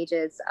beginning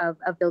stages of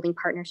building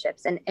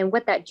partnerships and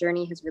what that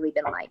journey has really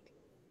been like.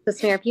 So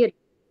Samir, if you had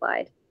a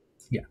slide.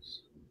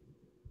 Yes.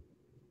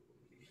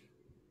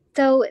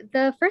 So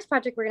the first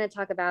project we're going to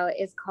talk about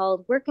is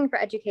called Working for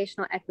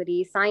Educational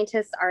Equity,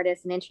 Scientists,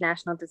 Artists, and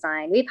International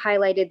Design. We've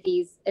highlighted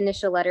these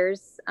initial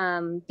letters,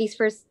 these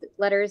first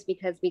letters,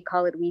 because we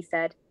call it We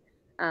Said.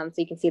 So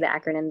you can see the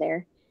acronym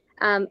there.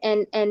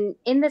 And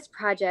in this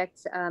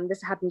project,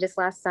 this happened just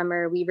last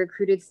summer, we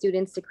recruited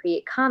students to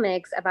create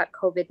comics about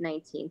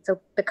COVID-19. So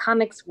the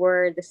comics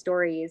were the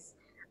stories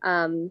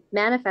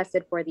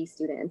manifested for these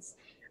students.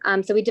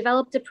 So we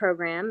developed a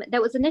program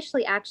that was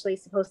initially actually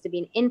supposed to be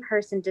an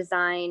in-person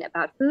design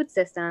about food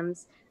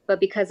systems, but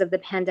because of the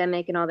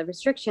pandemic and all the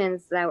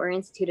restrictions that were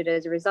instituted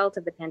as a result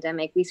of the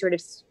pandemic, we sort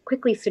of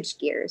quickly switched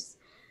gears.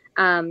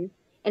 And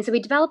so we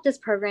developed this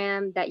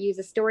program that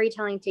uses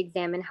storytelling to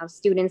examine how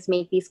students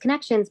make these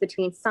connections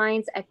between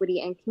science,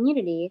 equity, and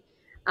community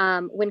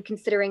when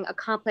considering a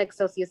complex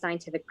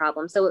socioscientific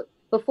problem. So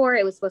before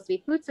it was supposed to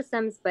be food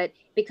systems, but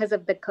because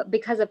of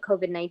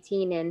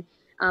COVID-19 and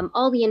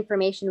all the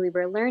information we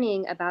were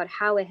learning about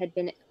how it had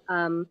been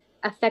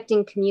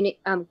affecting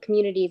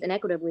communities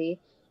inequitably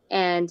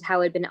and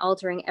how it had been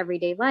altering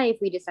everyday life,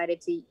 we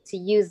decided to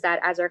use that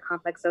as our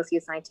complex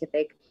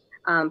socioscientific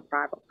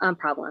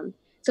problem.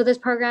 So this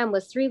program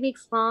was 3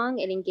 weeks long.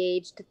 It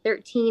engaged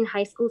 13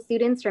 high school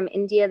students from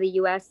India, the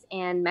US,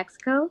 and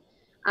Mexico.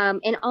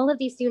 And all of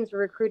these students were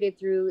recruited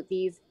through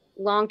these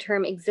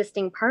long-term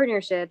existing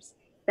partnerships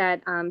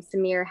that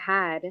Samir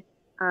had.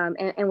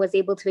 And was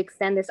able to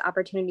extend this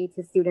opportunity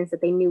to students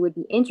that they knew would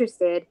be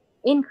interested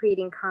in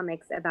creating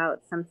comics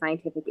about some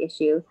scientific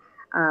issue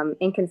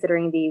and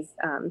considering these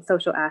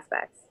social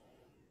aspects.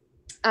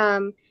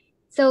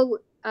 So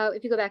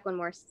if you go back one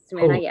more,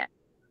 Samir, not yet.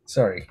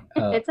 Sorry.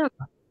 It's okay.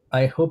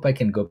 I hope I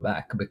can go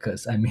back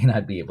because I may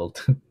not be able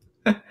to.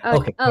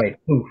 Okay, great.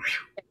 Ooh,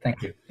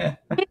 thank you.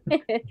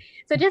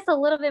 So just a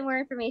little bit more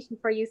information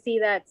before you see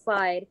that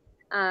slide.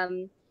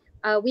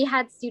 We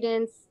had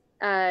students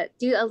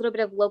do a little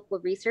bit of local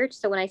research.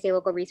 So when I say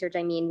local research,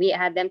 I mean we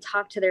had them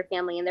talk to their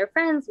family and their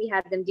friends. We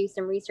had them do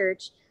some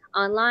research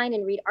online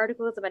and read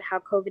articles about how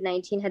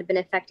COVID-19 had been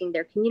affecting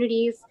their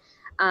communities.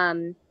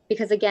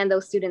 Because again,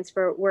 those students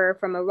were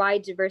from a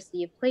wide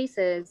diversity of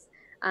places.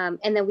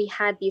 And then we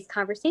had these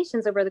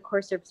conversations over the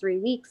course of 3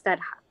 weeks that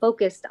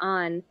focused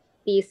on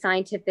these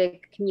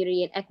scientific,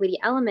 community, and equity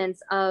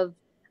elements of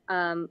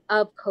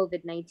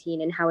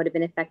COVID-19 and how it had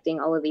been affecting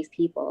all of these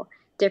people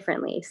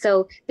differently.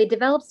 So they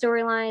developed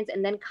storylines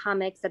and then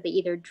comics that they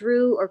either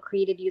drew or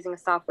created using a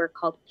software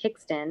called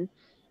Pixton.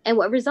 And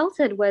what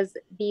resulted was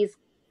these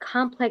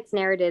complex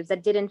narratives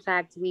that did in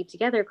fact weave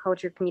together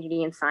culture,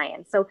 community, and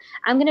science. So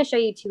I'm going to show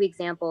you 2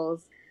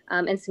 examples.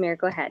 And Samir,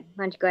 go ahead.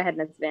 Why don't you go ahead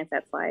and advance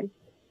that slide?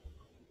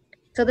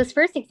 So this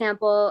first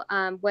example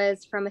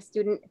was from a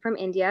student from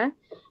India,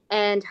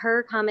 and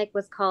her comic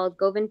was called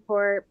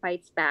Govindpur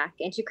Bites Back.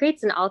 And she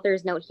creates an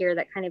author's note here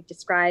that kind of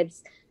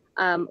describes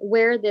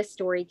where this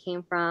story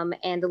came from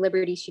and the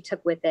liberties she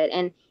took with it.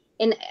 And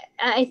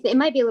it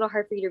might be a little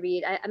hard for you to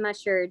read. I'm not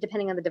sure,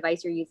 depending on the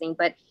device you're using,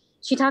 but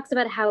she talks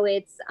about how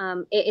it's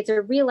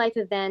a real life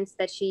event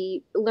that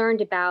she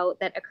learned about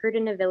that occurred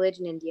in a village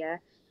in India.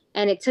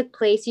 And it took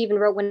place, she even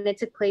wrote when it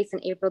took place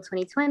in April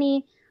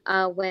 2020,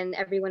 when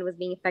everyone was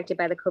being affected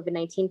by the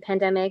COVID-19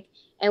 pandemic.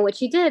 And what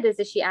she did is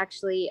that she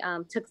actually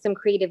took some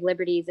creative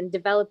liberties in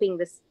developing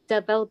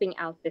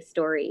out this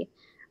story.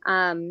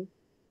 And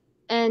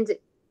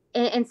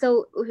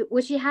so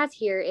what she has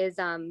here is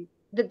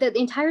the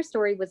entire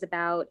story was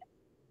about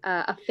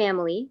a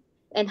family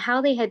and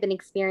how they had been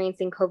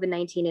experiencing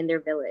COVID-19 in their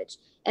village.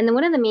 And then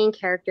one of the main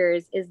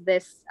characters is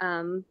this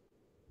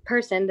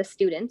person, the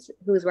student,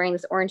 who's wearing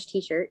this orange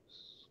t-shirt.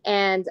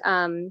 And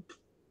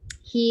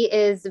he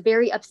is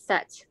very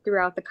upset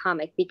throughout the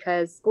comic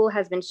because school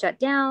has been shut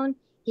down.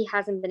 He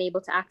hasn't been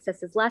able to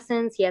access his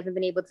lessons. He hasn't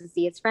been able to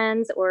see his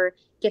friends or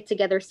get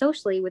together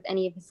socially with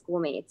any of his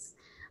schoolmates.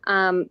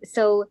 We've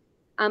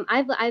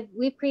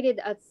created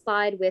a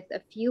slide with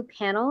a few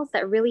panels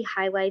that really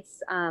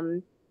highlights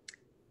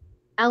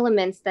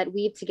elements that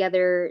weave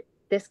together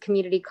this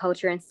community,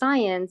 culture, and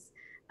science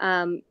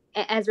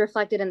as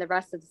reflected in the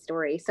rest of the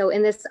story. So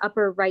in this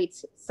upper right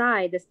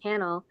side, this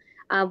panel,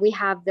 we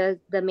have the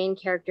main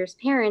character's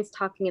parents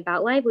talking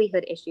about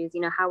livelihood issues.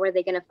 How are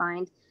they going to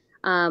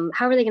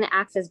how are they going to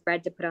access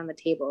bread to put on the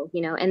table?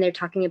 And they're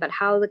talking about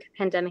how the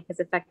pandemic has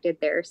affected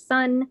their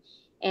son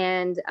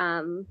and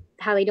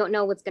how they don't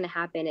know what's going to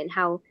happen, and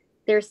how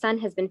their son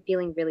has been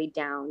feeling really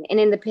down. And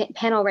in the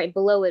panel right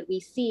below it, we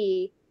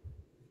see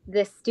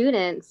this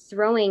student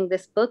throwing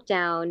this book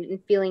down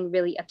and feeling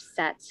really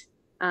upset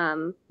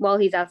while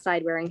he's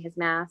outside wearing his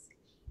mask.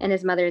 And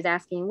his mother is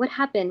asking, "What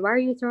happened? Why are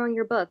you throwing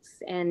your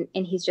books?" And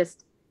he's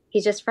just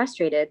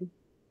frustrated.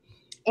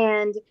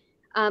 And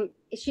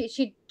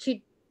she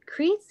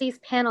creates these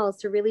panels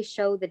to really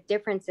show the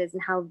differences in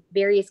how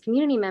various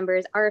community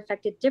members are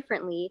affected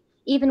differently,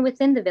 even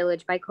within the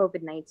village, by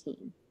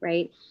COVID-19,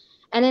 right?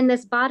 And in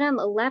this bottom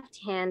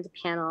left-hand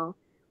panel,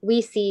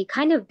 we see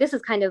this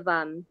is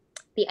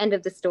the end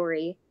of the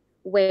story,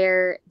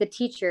 where the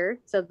teacher,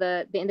 so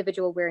the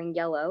individual wearing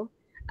yellow,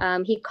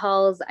 he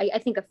calls, I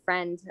think, a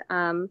friend,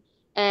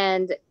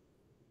 and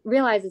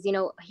realizes,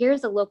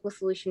 here's a local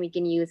solution we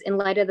can use in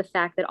light of the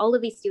fact that all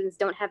of these students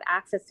don't have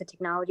access to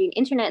technology and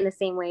internet in the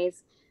same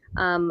ways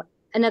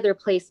another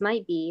place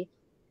might be.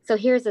 So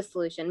here's a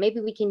solution. Maybe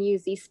we can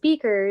use these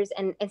speakers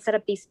and set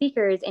up these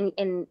speakers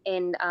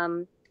and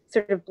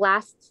sort of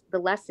blast the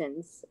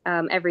lessons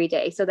every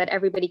day, so that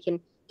everybody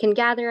can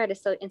gather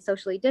and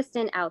socially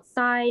distant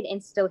outside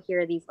and still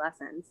hear these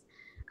lessons.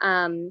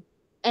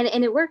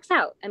 And it works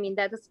out. I mean,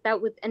 that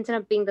would ended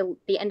up being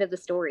the end of the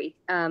story.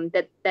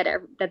 That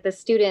the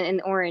student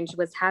in orange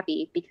was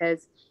happy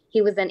because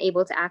he was then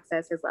able to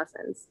access his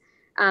lessons.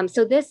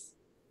 So this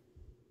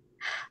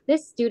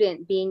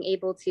student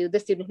the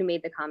student who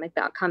made the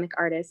comic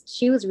artist,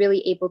 she was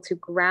really able to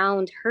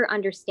ground her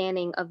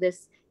understanding of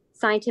this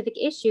scientific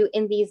issue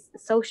in these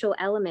social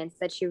elements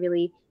that she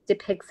really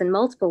depicts in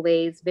multiple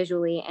ways,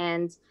 visually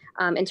and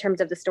in terms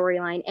of the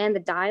storyline and the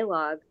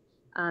dialogue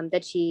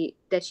that she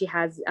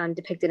has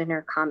depicted in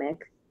her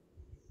comic.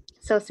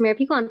 So Samir, if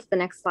you go on to the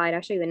next slide,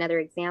 I'll show you another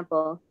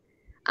example.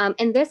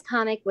 And this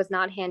comic was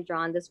not hand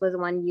drawn. This was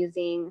one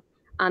using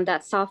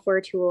that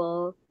software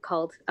tool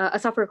called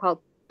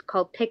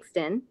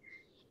Pixton.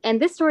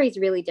 And this story is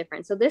really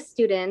different. So this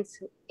student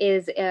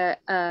is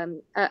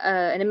an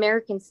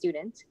American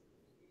student,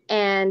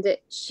 and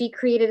she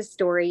created a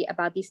story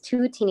about these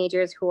two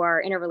teenagers who are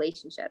in a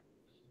relationship,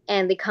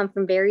 and they come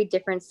from very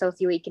different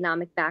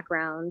socioeconomic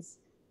backgrounds.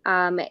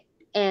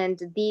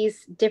 And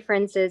these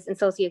differences in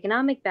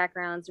socioeconomic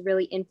backgrounds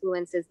really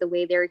influences the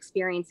way they're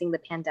experiencing the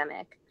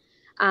pandemic.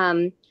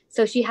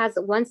 So she has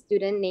one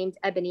student named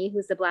Ebony,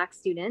 who's a Black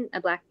student,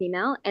 a Black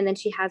female, and then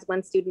she has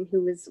one student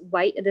who is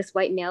white, this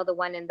white male, the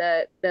one in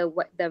the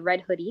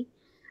red hoodie.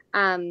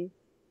 And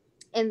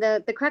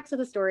the crux of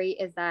the story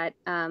is that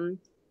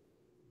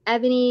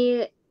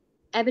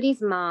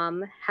Ebony's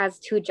mom has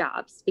two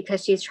jobs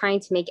because she's trying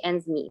to make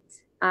ends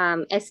meet,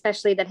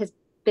 especially that has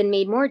been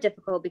made more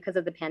difficult because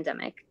of the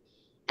pandemic.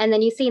 And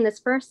then you see in this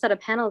first set of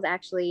panels,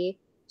 actually,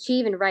 she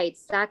even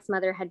writes, Zach's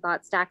mother had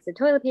bought stacks of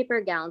toilet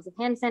paper, gallons of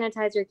hand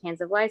sanitizer, cans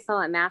of Lysol,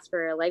 and masks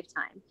for a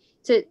lifetime.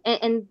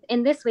 And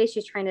in this way,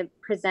 she's trying to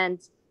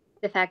present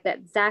the fact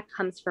that Zach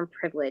comes from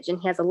privilege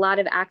and he has a lot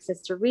of access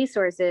to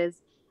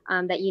resources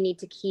that you need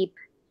to keep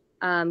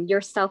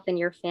yourself and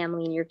your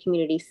family and your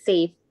community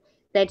safe,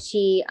 that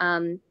she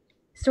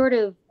sort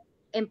of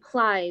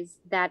implies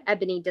that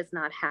Ebony does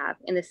not have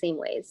in the same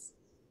ways.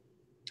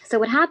 So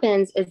what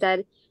happens is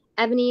that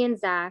Ebony and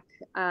Zach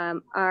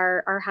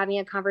are having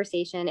a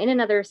conversation in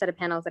another set of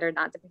panels that are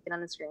not depicted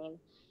on the screen.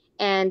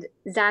 And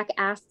Zach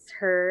asks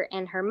her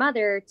and her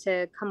mother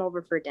to come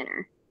over for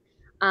dinner.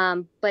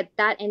 But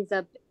that ends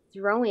up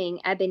throwing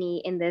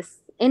Ebony in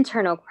this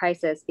internal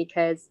crisis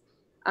because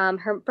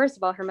first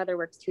of all, her mother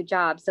works two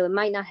jobs, so it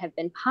might not have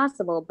been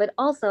possible, but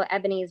also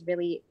Ebony is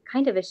really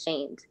kind of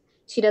ashamed.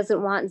 She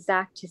doesn't want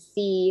Zach to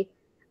see,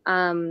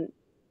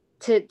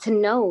 to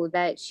know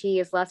that she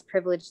is less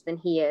privileged than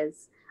he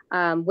is,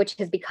 which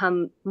has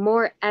become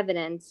more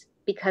evident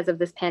because of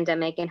this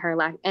pandemic and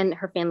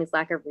her family's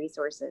lack of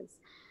resources.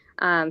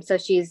 So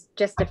she's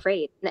just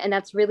afraid. And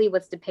that's really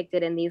what's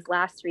depicted in these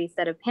last three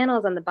set of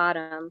panels on the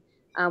bottom,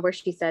 where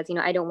she says,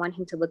 I don't want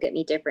him to look at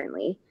me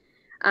differently.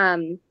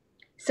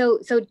 So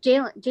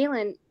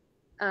Jalen,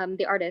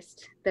 the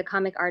artist, the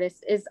comic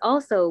artist, is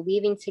also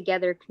weaving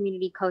together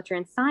community, culture,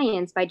 and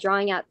science by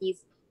drawing out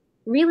these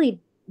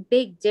really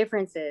big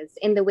differences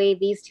in the way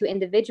these two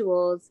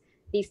individuals,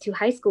 these two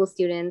high school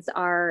students,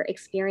 are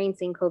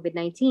experiencing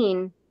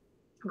COVID-19,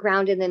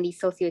 grounded in these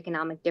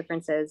socioeconomic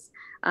differences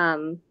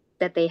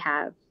that they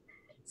have.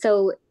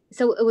 So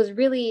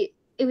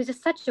it was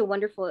just such a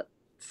wonderful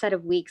set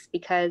of weeks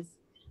because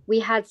we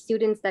had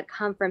students that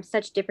come from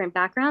such different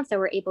backgrounds that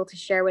were able to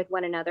share with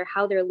one another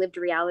how their lived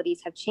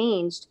realities have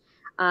changed.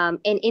 And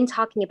in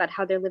talking about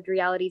how their lived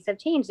realities have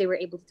changed, they were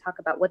able to talk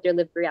about what their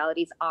lived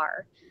realities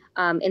are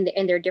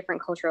in their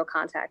different cultural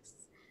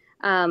contexts.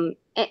 And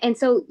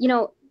so,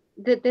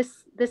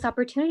 this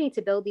opportunity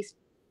to build these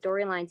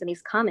storylines and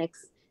these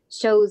comics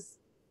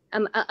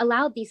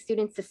allowed these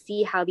students to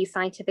see how these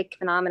scientific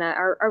phenomena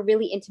are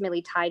really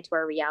intimately tied to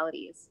our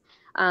realities.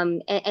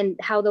 And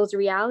how those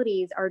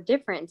realities are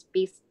different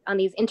based on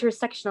these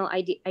intersectional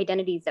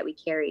identities that we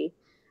carry.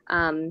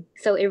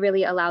 So it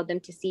really allowed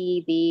them to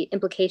see the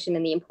implication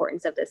and the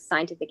importance of this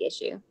scientific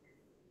issue.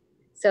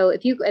 So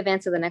if you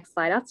advance to the next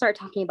slide, I'll start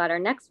talking about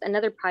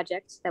another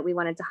project that we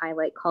wanted to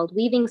highlight called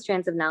Weaving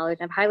Strands of Knowledge.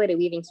 I've highlighted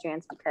Weaving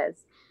Strands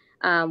because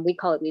we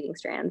call it Weaving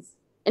Strands.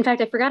 In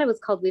fact, I forgot it was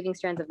called Weaving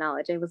Strands of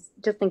Knowledge. I was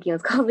just thinking it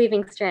was called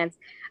Weaving Strands.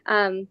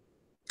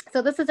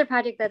 So this is a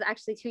project that's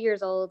actually 2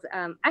 years old.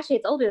 Actually,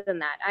 it's older than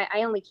that.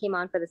 I only came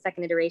on for the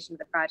second iteration of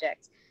the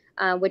project,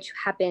 which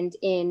happened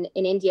in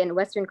India, in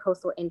Western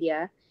coastal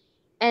India.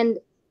 And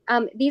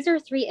these are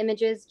 3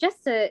 images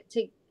just to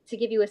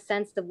give you a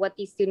sense of what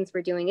these students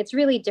were doing. It's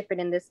really different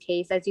in this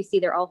case. As you see,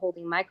 they're all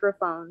holding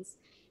microphones.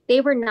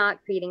 They were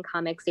not creating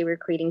comics, they were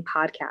creating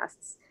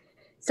podcasts.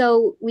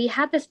 So we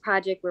had this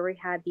project where we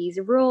had these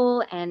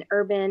rural and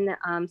urban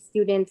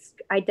students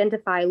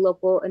identify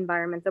local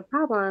environmental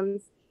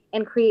problems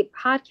and create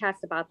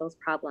podcasts about those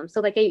problems. So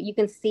like you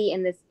can see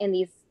in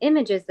these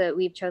images that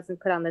we've chosen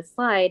to put on this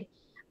slide,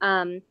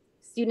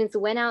 students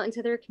went out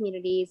into their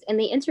communities and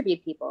they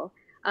interviewed people.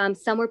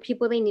 Some were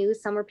people they knew,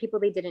 some were people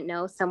they didn't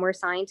know, some were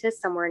scientists,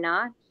 some were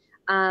not.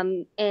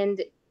 And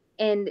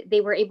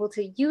they were able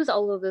to use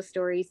all of those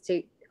stories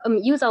to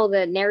use all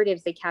the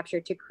narratives they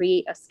captured to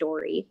create a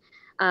story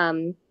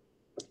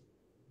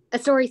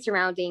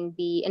surrounding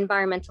the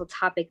environmental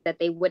topic that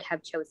they would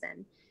have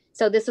chosen.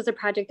 So this was a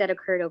project that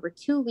occurred over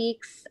 2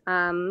 weeks.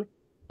 And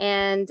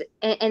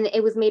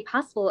it was made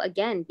possible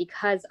again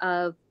because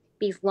of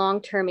these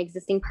long-term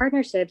existing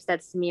partnerships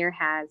that Samir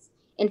has.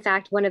 In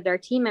fact, one of their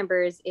team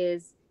members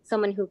is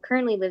someone who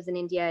currently lives in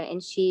India,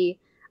 and she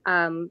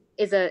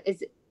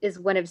is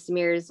one of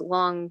Samir's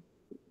long.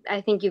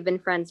 I think you've been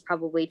friends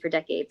probably for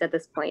decades at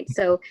this point.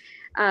 So,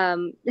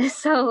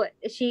 so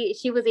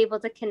she was able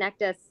to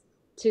connect us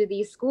to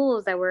these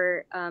schools that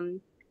were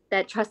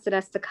that trusted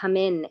us to come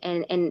in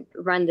and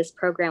run this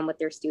program with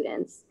their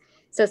students.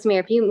 So, Samir,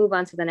 if you move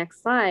on to the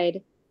next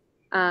slide.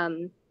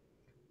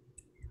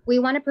 We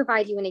want to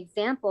provide you an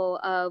example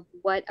of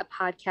what a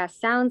podcast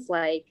sounds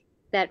like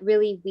that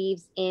really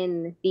weaves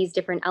in these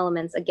different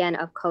elements, again,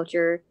 of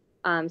culture,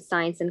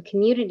 science, and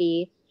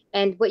community.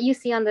 And what you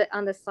see on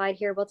the slide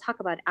here, we'll talk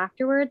about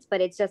afterwards,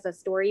 but it's just a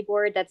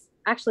storyboard that's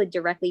actually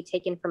directly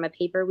taken from a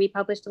paper we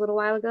published a little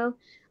while ago.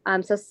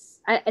 So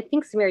I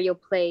think, Samir, you'll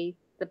play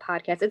the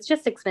podcast. It's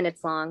just 6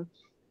 minutes long.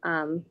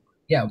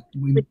 Yeah,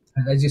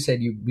 as you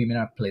said, we may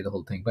not play the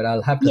whole thing, but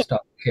I'll have to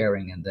stop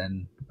sharing and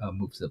then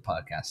move to the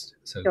podcast.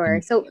 So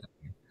sure. So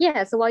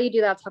while you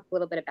do that, I'll talk a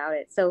little bit about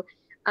it. So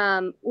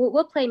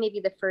we'll play maybe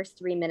the first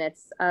 3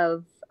 minutes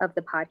of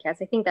the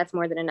podcast. I think that's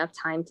more than enough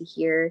time to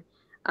hear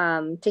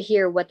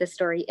what the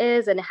story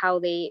is and how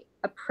they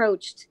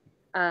approached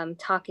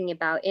talking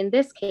about, in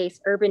this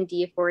case, urban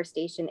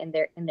deforestation in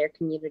their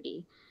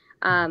community.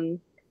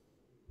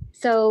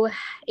 So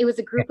it was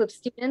a group of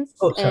students,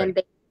 and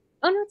they.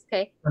 Oh, no, it's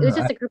okay. It was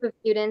just a group of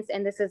students,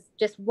 and this is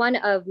just one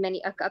of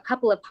many, a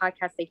couple of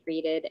podcasts they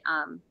created.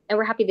 And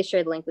we're happy to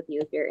share the link with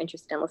you if you're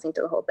interested in listening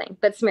to the whole thing.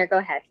 But Samir, go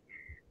ahead.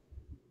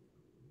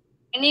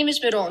 My name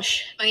is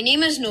Mirosh. My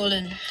name is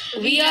Nolan.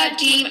 We are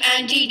Team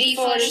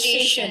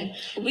Anti-Deforestation.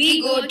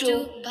 We go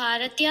to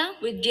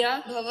Bharatya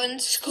Vidya Bhavan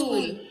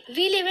School.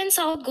 We live in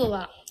South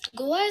Goa.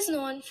 Goa is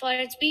known for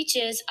its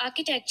beaches,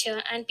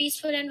 architecture, and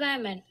peaceful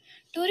environment.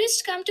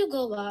 Tourists come to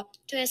Goa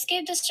to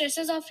escape the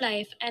stresses of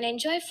life and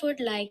enjoy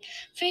food like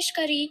fish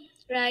curry,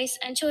 rice,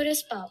 and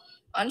choris pav.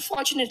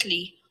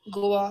 Unfortunately,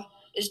 Goa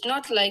is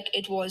not like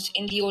it was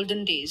in the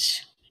olden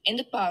days. In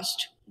the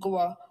past,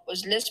 Goa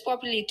was less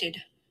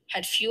populated,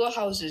 had fewer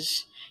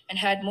houses, and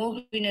had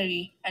more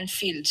greenery and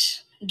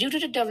fields. Due to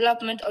the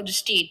development of the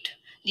state,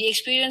 the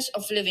experience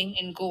of living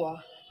in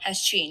Goa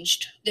has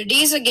changed. The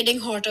days are getting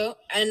hotter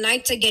and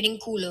nights are getting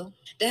cooler.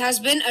 There has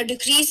been a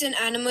decrease in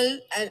animal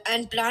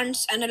and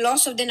plants and a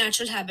loss of their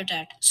natural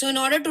habitat. So in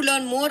order to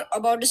learn more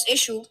about this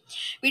issue,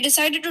 we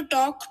decided to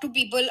talk to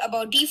people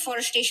about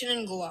deforestation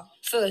in Goa.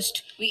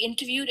 First, we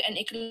interviewed an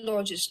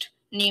ecologist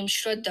named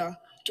Shraddha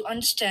to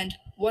understand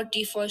what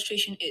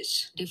deforestation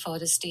is.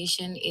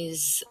 Deforestation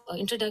is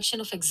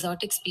introduction of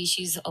exotic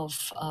species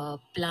of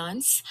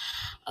plants,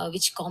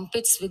 which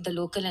competes with the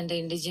local and the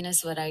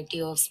indigenous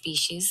variety of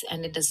species,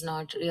 and it does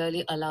not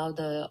really allow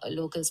the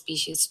local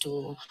species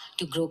to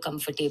grow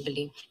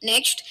comfortably.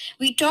 Next,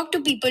 we talked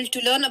to people to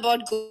learn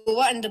about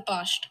Goa in the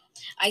past.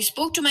 I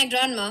spoke to my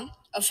grandma,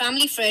 a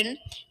family friend,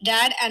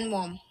 dad, and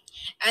mom.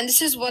 And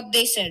this is what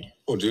they said.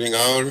 During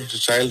our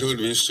childhood,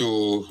 we used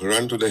to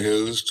run to the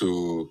hills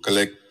to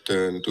collect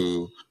and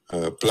to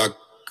pluck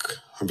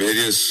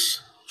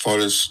various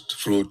forest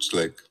fruits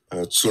like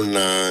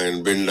tsunna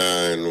and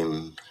binda,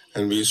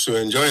 and we used to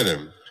enjoy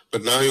them.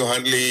 But now you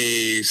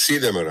hardly see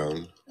them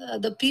around.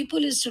 The people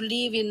used to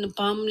live in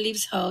palm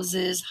leaves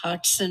houses,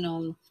 huts and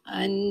all.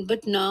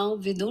 But now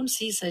we don't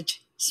see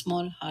such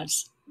small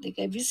huts. Like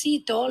we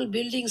see tall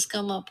buildings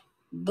come up,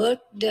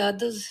 but the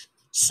other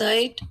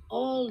side,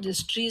 all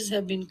these trees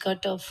have been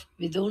cut off.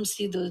 We don't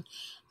see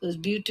those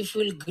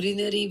beautiful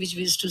greenery which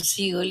we used to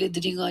see earlier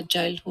during our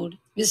childhood.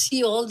 We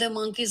see all the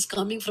monkeys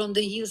coming from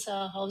the hills,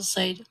 our house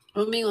side,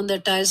 roaming on the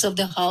tiles of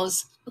the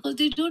house because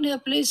they don't have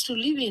a place to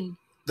live in.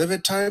 There were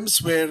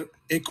times where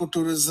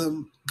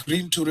ecotourism,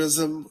 green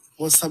tourism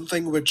was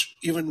something which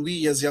even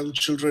we as young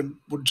children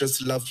would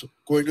just love.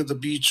 Going to the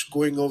beach,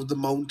 going over the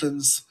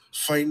mountains,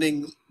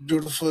 finding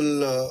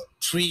beautiful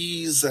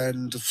trees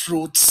and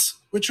fruits,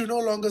 which you no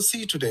longer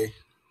see today.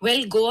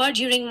 Well, Goa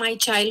during my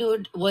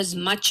childhood was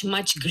much,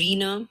 much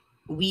greener.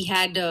 We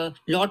had a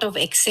lot of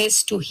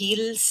access to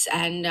hills,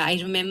 and I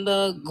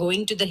remember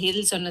going to the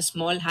hills on a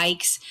small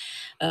hikes,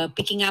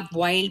 picking up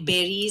wild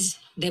berries.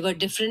 There were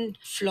different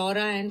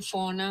flora and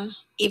fauna.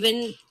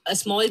 Even a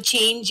small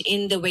change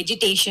in the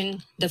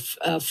vegetation, the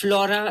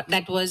flora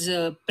that was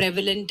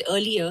prevalent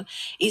earlier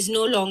is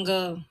no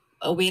longer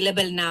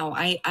available now.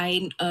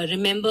 I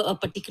remember a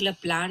particular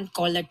plant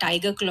called a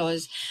tiger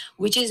claws,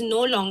 which is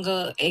no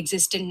longer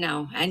existent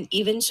now. And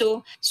even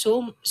so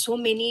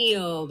many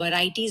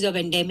varieties of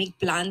endemic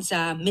plants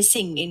are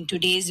missing in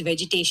today's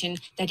vegetation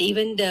that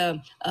even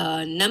the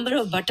number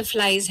of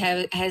butterflies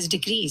has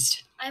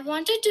decreased. I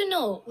wanted to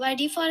know why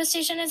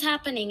deforestation is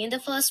happening in the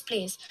first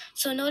place,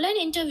 so Nolan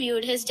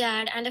interviewed his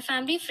dad and a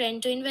family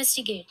friend to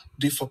investigate.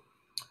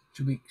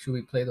 Should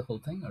we play the whole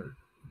thing, or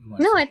you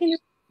want No, to I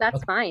think that's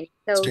Okay. fine.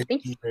 So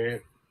thank you.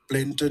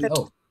 Plainton.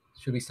 Oh,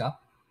 should we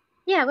stop?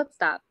 Yeah, let's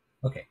stop.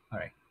 Okay, all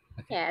right.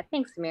 Okay. Yeah,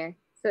 thanks, Samir.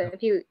 So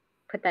if you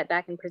put that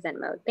back in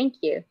present mode, thank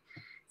you.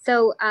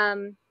 So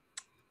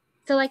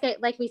so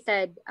like we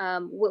said,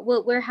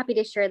 we're happy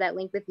to share that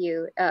link with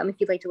you if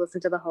you'd like to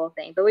listen to the whole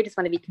thing, but we just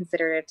want to be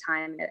considerate of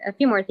time and a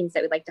few more things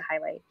that we'd like to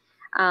highlight.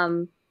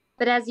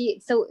 But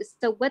so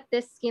what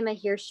this schema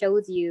here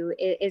shows you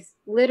is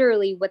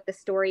literally what the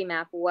story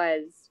map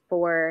was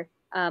for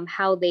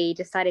how they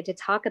decided to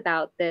talk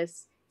about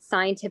this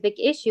scientific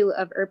issue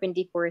of urban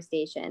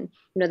deforestation.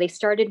 You know, they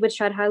started with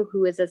Shradha,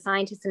 who is a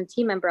scientist and a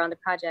team member on the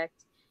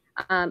project.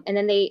 And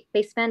then they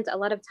spent a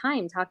lot of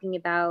time talking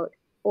about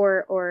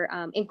or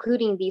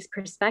including these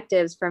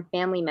perspectives from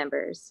family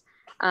members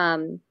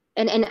and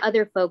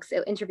other folks.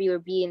 Interviewer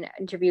B and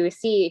interviewer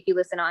C, if you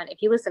listen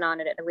on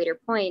it at a later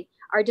point,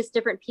 are just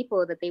different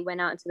people that they went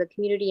out into the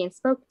community and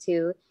spoke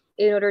to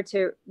in order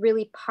to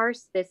really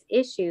parse this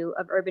issue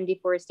of urban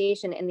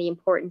deforestation and the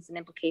importance and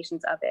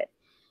implications of it.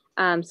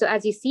 So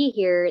as you see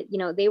here, you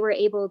know, they were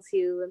able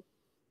to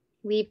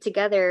weave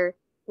together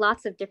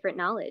lots of different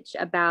knowledge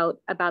about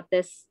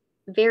this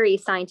very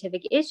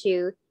scientific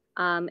issue,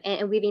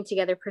 and weaving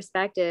together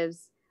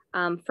perspectives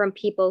from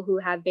people who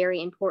have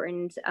very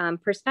important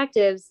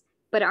perspectives,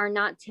 but are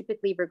not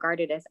typically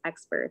regarded as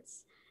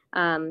experts.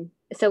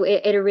 So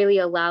it really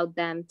allowed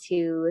them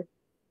to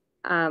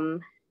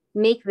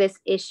make this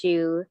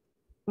issue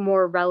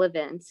more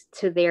relevant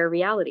to their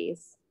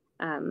realities,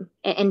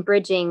 and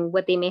bridging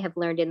what they may have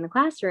learned in the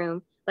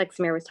classroom, like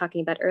Samir was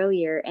talking about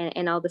earlier,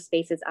 and all the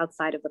spaces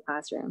outside of the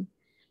classroom.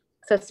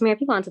 So Samir,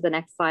 if you go on to the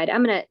next slide,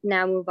 I'm gonna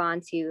now move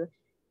on to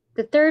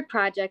the third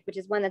project, which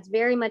is one that's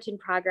very much in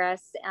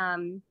progress.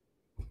 And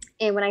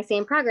when I say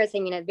in progress, I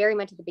mean at very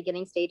much at the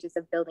beginning stages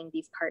of building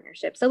these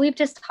partnerships. So we've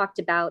just talked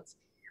about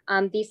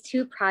these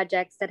two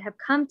projects that have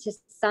come to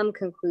some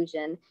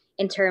conclusion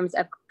in terms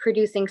of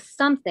producing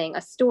something,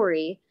 a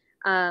story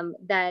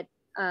that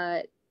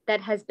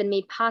has been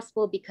made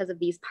possible because of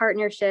these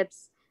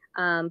partnerships,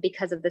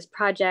 because of this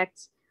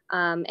project,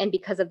 and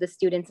because of the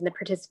students and the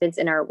participants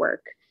in our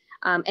work.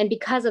 And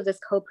because of this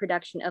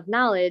co-production of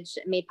knowledge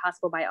made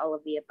possible by all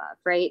of the above,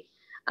 right?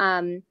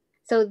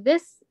 So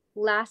this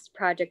last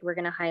project we're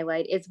going to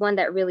highlight is one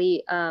that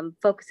really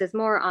focuses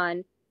more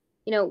on,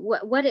 you know,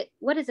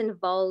 what is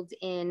involved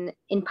in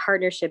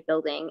partnership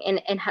building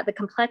and how the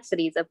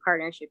complexities of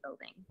partnership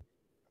building.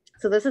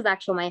 So this is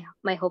actually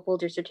my hopeful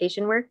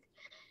dissertation work,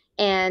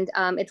 and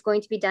it's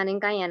going to be done in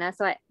Guyana.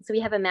 So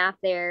we have a map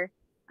there.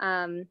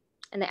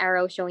 And the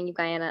arrow showing you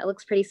Guyana. It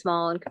looks pretty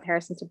small in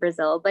comparison to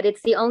Brazil, but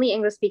it's the only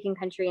English-speaking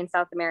country in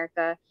South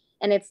America,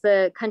 and it's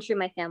the country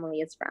my family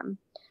is from.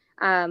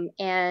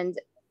 And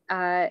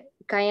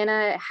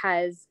Guyana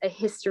has a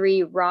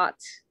history wrought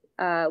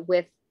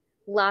with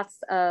lots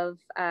of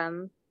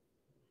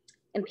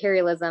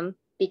imperialism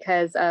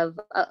because of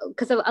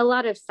a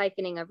lot of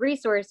siphoning of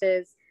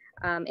resources.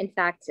 In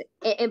fact,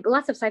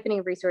 lots of siphoning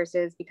of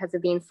resources because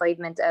of the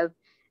enslavement of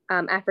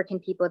African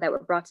people that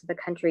were brought to the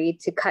country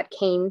to cut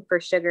cane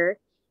for sugar,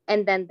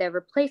 and then the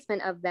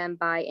replacement of them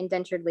by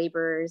indentured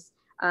laborers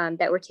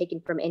that were taken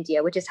from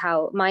India, which is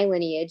how my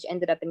lineage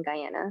ended up in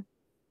Guyana.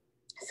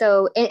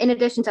 So in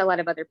addition to a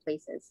lot of other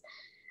places.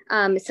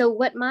 So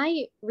what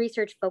my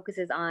research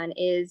focuses on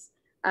is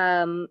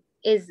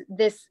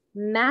this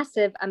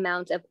massive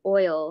amount of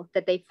oil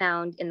that they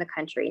found in the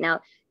country.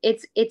 Now,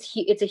 it's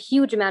a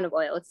huge amount of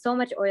oil. It's so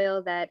much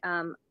oil that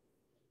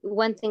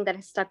one thing that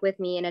has stuck with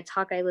me in a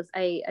talk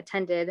I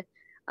attended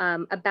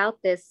about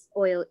this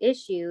oil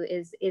issue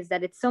is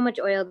that it's so much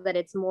oil that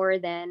it's more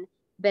than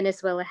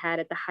Venezuela had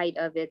at the height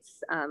of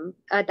its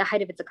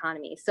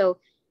economy. So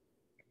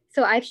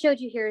I've showed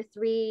you here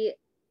three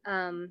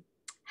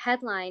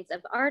headlines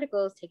of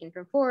articles taken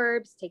from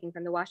Forbes, taken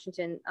from the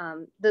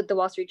the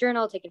Wall Street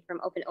Journal, taken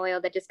from Open Oil,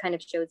 that just kind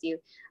of shows you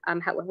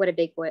what a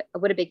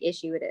big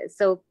issue it is.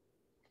 So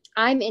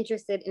I'm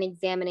interested in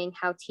examining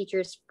how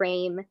teachers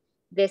frame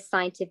this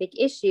scientific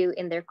issue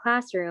in their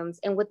classrooms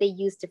and what they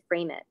use to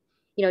frame it.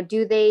 You know,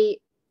 do they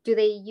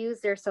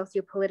use their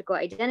sociopolitical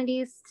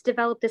identities to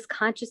develop this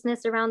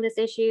consciousness around this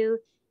issue?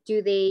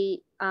 Do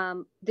they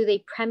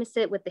premise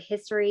it with the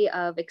history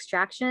of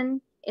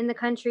extraction in the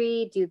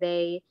country? Do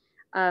they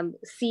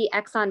see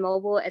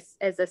ExxonMobil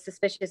as a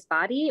suspicious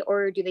body,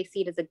 or do they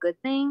see it as a good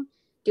thing?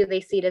 Do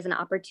they see it as an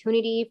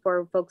opportunity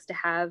for folks to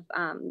have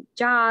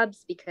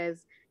jobs,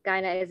 because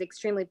Guyana is an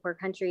extremely poor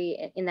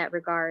country in that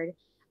regard?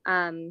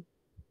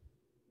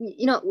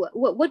 You know,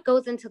 what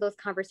goes into those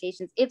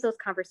conversations, if those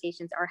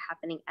conversations are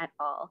happening at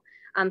all?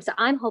 So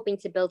I'm hoping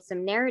to build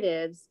some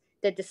narratives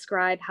that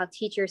describe how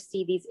teachers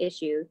see these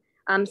issues,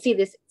 see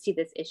this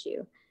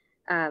issue.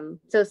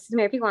 So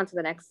Samir, if you go on to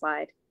the next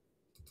slide.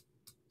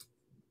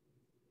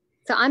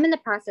 So I'm in the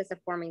process of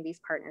forming these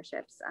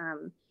partnerships,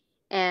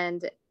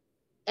 and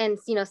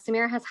you know,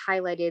 Samir has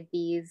highlighted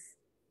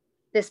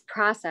this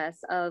process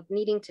of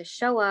needing to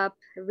show up,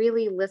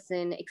 really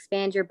listen,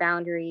 expand your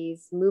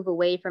boundaries, move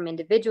away from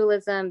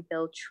individualism,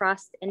 build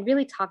trust, and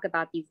really talk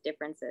about these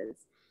differences.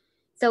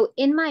 So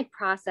in my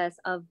process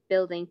of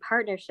building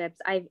partnerships,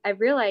 I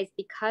realized,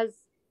 because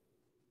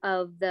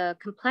of the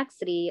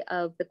complexity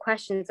of the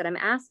questions that I'm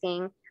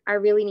asking, I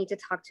really need to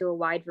talk to a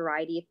wide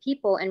variety of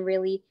people and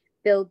really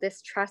build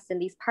this trust in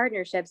these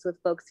partnerships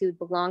with folks who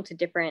belong to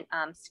different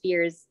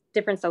spheres,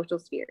 different social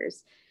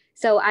spheres.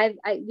 So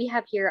we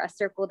have here a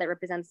circle that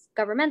represents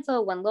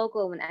governmental, one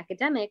local, one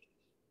academic,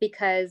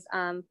 because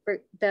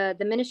for the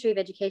Ministry of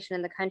Education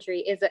in the country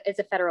is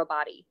a federal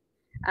body.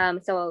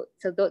 So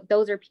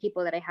those are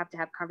people that I have to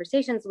have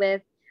conversations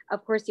with.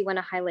 Of course, you want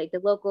to highlight the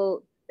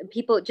local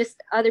people,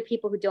 just other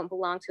people who don't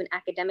belong to an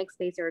academic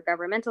space or a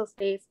governmental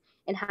space,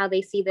 and how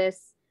they see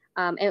this,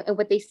 and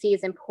what they see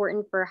is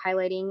important for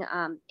highlighting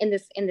in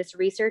this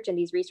research and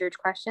these research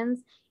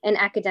questions. And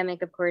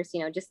academic, of course, you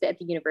know, just at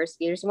the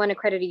university, there's one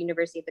accredited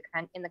university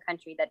in the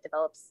country that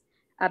develops,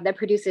 that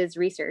produces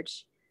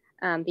research,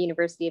 the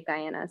University of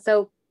Guyana.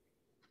 So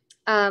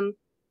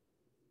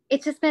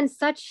it's just been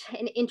such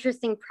an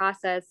interesting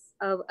process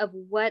of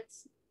what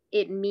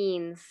it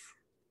means,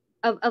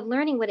 of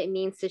learning what it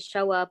means to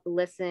show up,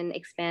 listen,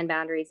 expand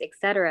boundaries,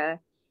 etc.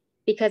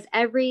 Because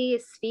every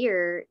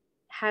sphere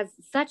has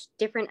such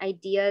different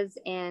ideas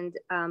and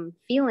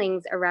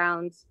feelings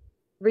around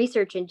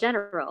research in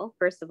general,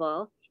 first of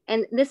all,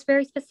 and this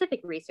very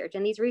specific research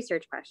and these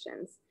research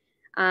questions.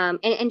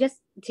 And just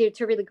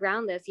to really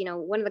ground this, you know,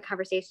 one of the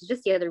conversations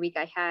just the other week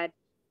I had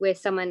with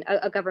someone,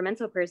 a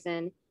governmental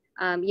person,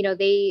 you know,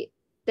 the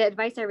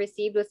advice I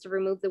received was to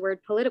remove the word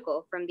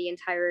political from the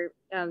entire,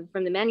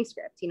 from the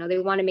manuscript. You know, they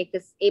want to make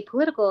this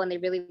apolitical, and they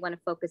really want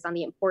to focus on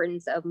the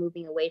importance of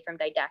moving away from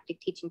didactic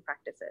teaching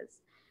practices.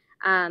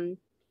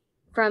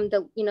 From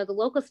the, you know, the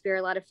local sphere,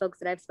 a lot of folks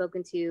that I've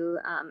spoken to,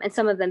 and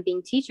some of them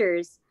being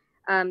teachers,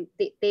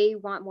 they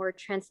want more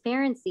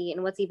transparency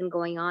in what's even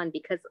going on,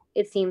 because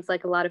it seems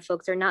like a lot of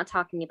folks are not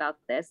talking about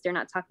this. They're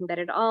not talking about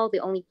it at all. The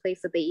only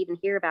place that they even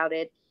hear about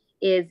it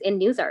is in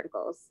news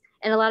articles,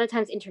 and a lot of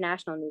times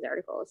international news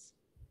articles.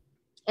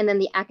 And then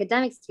the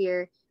academic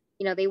sphere,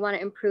 you know, they want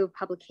to improve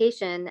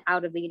publication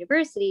out of the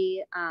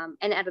university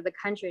and out of the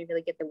country and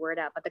really get the word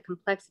out about the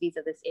complexities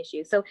of this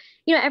issue. So,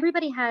 you know,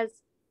 everybody has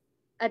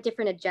a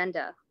different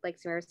agenda, like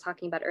Samira was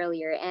talking about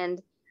earlier.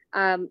 And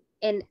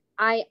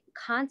I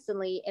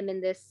constantly am in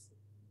this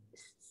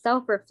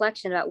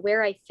self-reflection about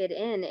where I fit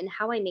in and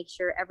how I make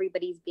sure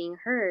everybody's being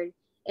heard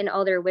and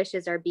all their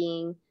wishes are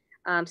being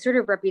sort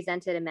of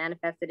represented and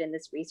manifested in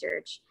this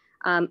research.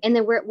 And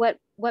then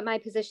what my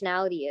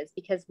positionality is,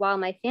 because while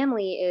my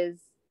family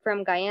is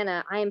from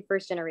Guyana, I am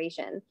first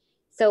generation.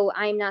 So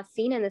I'm not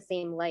seen in the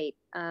same light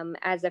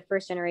as a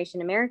first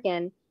generation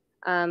American,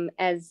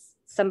 as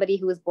somebody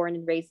who was born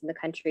and raised in the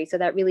country. So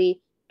that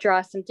really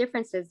draws some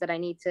differences that I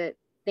need to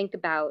think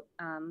about,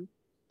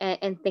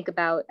 and think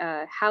about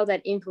how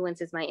that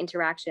influences my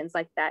interactions,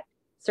 like that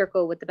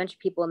circle with a bunch of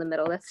people in the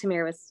middle that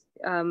Samir was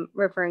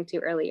referring to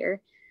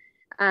earlier.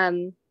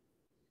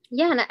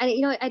 Yeah, and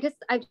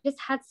I've just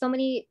had so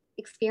many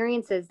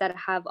experiences that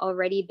have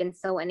already been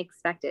so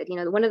unexpected. You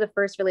know, one of the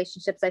first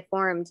relationships I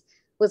formed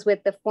was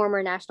with the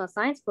former national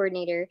science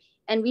coordinator,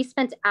 and we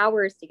spent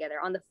hours together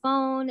on the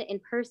phone, in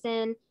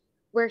person,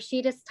 where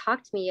she just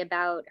talked to me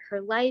about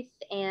her life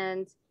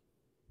and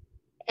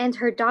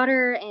her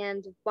daughter,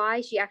 and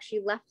why she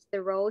actually left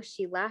the role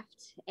she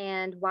left,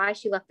 and why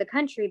she left the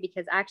country,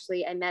 because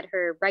actually I met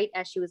her right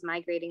as she was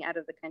migrating out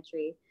of the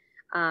country,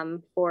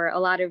 for a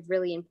lot of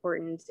really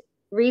important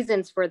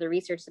reasons for the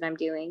research that I'm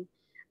doing.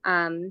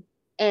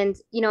 And,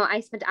 you know,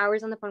 I spent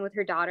hours on the phone with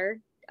her daughter,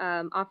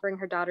 offering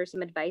her daughter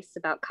some advice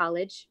about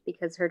college,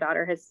 because her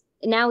daughter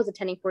now is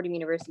attending Fordham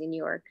University in New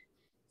York.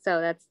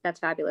 So that's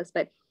fabulous.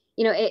 But,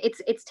 you know,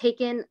 it's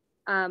taken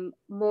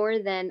more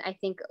than I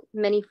think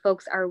many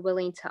folks are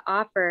willing to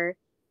offer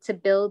to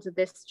build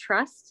this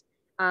trust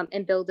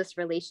and build this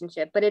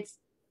relationship. But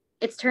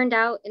it's turned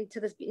out into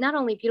this not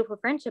only beautiful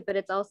friendship, but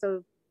it's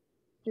also,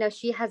 you know,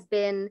 she has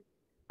been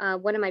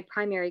one of my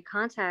primary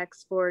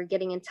contacts for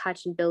getting in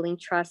touch and building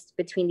trust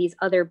between these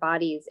other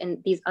bodies and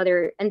these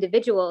other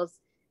individuals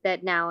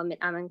that now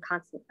I'm in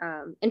constant,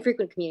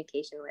 infrequent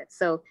communication with.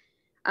 So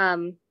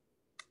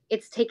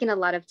it's taken a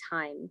lot of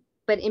time,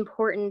 but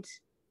important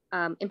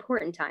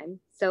time.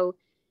 So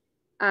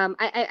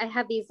I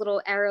have these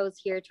little arrows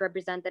here to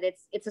represent that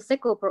it's a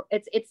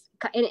it's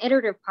an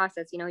iterative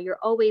process. You know, you're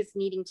always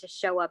needing to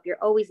show up,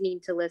 you're always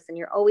needing to listen,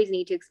 you're always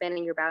needing to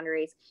expanding your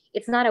boundaries.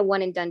 It's not a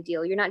one and done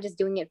deal. You're not just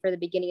doing it for the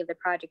beginning of the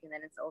project and then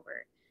it's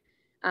over.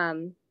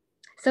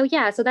 So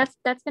yeah, so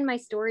that's been my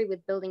story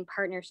with building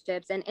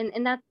partnerships,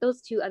 and that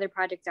those two other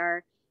projects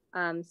are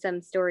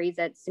some stories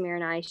that Samir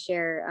and I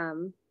share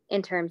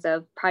in terms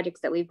of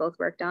projects that we've both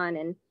worked on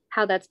and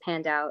how that's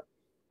panned out.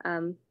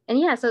 And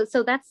yeah,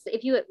 so that's,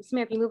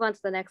 Samir, if you move on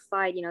to the next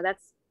slide, you know,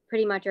 that's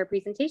pretty much our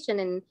presentation.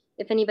 And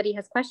if anybody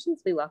has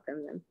questions, we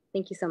welcome them.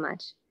 Thank you so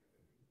much.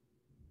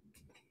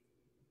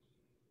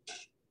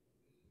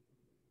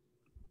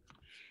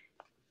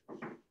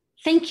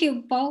 Thank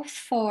you both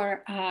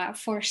for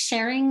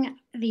sharing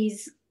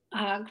these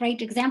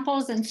great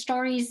examples and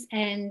stories.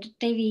 And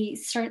Devi,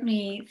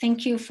 certainly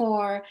thank you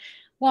for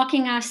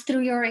walking us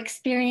through your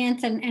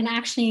experience and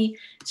actually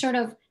sort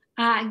of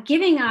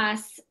giving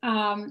us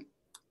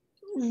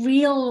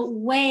real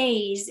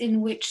ways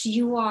in which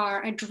you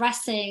are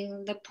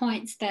addressing the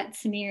points that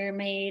Samir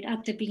made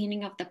at the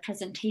beginning of the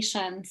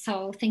presentation.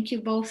 So thank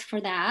you both for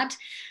that.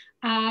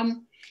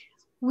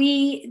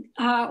 We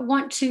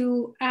want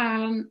to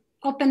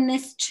open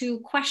this to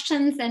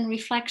questions and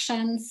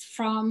reflections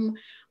from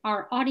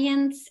our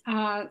audience.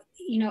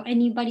 You know,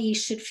 anybody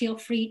should feel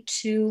free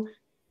to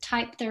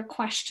type their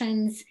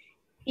questions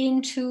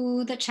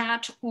into the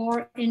chat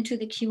or into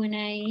the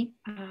Q&A.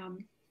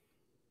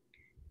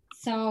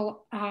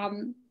 So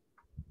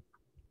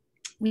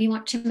we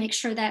want to make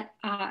sure that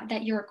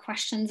that your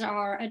questions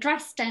are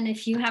addressed, and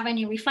if you have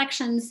any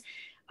reflections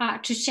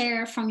to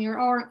share from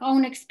your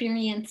own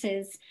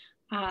experiences,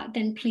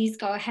 then please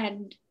go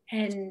ahead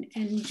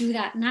and do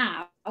that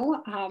now.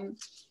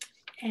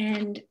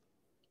 And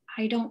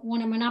I don't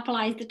want to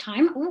monopolize the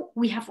time. Oh,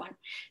 we have one.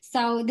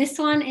 So this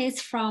one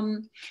is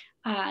from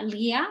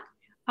Leah.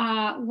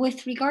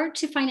 With regard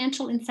to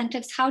financial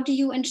incentives, how do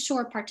you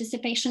ensure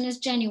participation is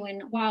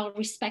genuine while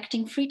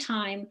respecting free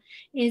time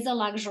is a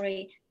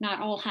luxury not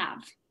all have?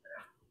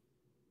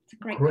 It's a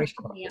great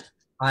question, Leah.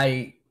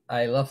 I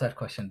love that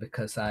question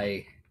because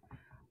I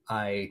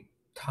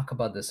talk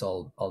about this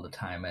all the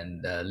time.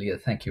 And Leah,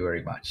 thank you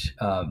very much.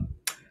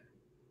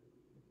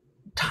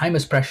 Time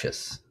is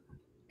precious,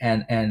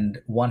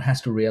 and one has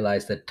to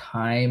realize that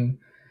time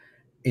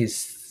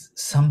is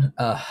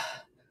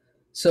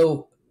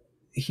so,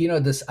 you know,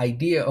 this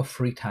idea of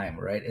free time,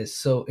 right, is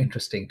so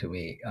interesting to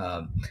me,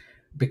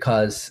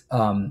 because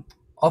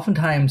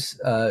oftentimes,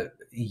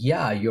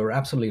 yeah, you're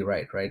absolutely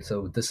right.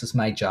 So this is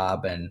my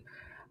job, and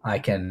I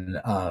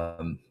can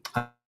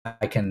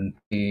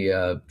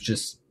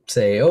just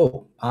say,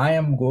 oh, I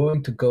am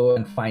going to go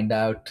and find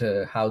out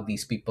how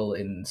these people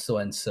in so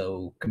and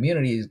so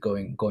community is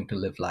going to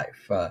live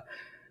life.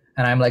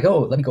 And I'm like,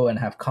 oh, let me go and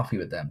have coffee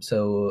with them.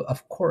 So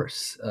of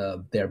course,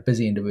 they're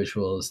busy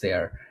individuals.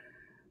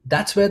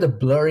 That's where the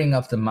blurring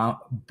of the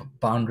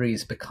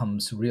boundaries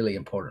becomes really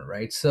important,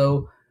 right?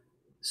 So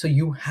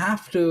you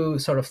have to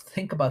sort of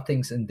think about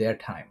things in their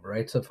time,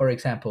 right? So for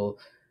example,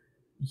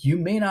 you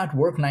may not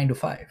work 9 to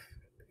 5.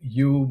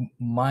 You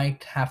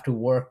might have to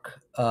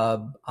work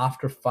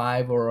after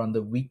 5 or on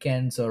the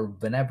weekends or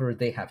whenever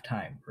they have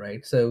time,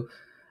 right? So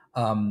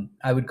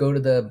I would go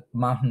to the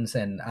mountains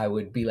and I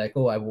would be like,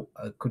 oh,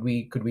 could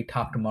we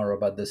talk tomorrow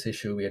about this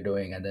issue we are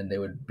doing? And then they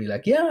would be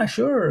like, yeah,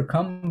 sure,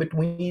 come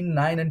between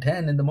 9 and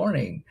 10 in the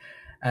morning.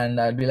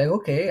 And I'd be like,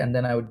 okay. And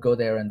then I would go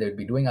there and they'd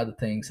be doing other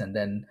things. And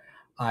then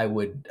I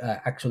would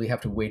actually have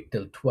to wait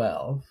till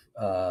 12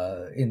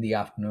 in the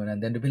afternoon.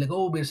 And then they'd be like,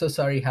 oh, we're so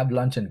sorry, have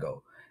lunch and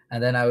go.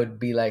 And then I would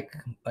be like,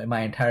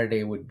 my entire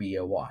day would be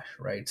a wash,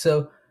 right?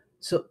 So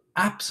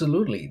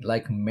absolutely,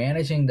 like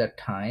managing that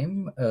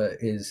time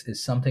is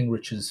something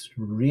which is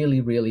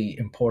really, really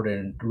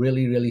important,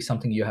 really, really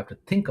something you have to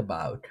think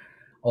about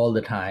all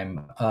the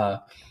time.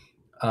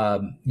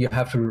 You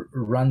have to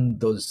run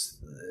those,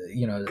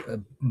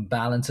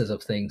 balances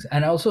of things,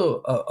 and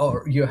also,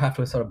 or you have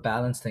to sort of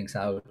balance things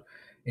out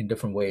in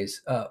different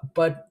ways.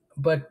 But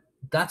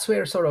that's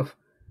where sort of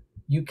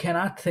you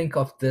cannot think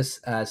of this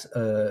as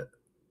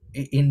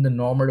in the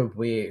normative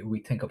way we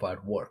think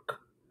about work.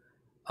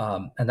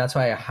 And that's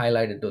why I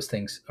highlighted those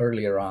things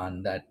earlier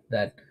on,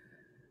 that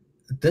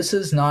this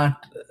is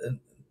not,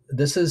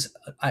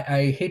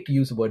 I hate to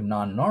use the word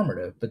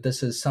non-normative, but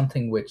this is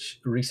something which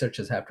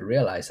researchers have to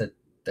realize,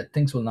 that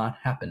things will not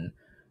happen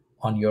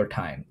on your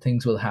time.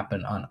 Things will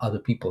happen on other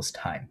people's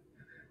time.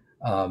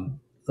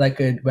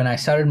 When I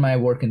started my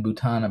work in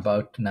Bhutan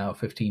about now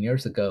 15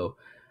 years ago,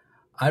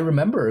 I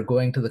remember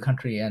going to the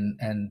country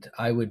and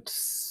I would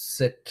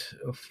sit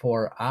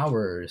for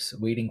hours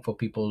waiting for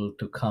people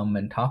to come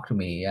and talk to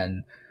me.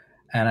 And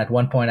at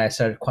one point I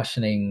started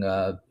questioning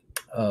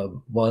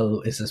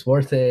well, is this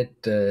worth it?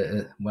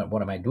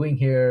 What am I doing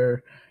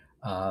here?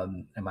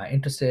 Am I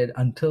interested?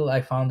 Until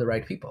I found the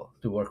right people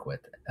to work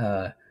with.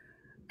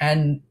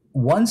 And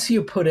once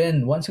you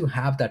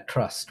have that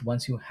trust,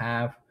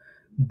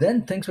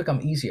 then things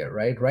become easier,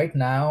 right? Right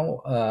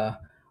now,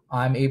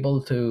 I'm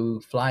able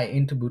to fly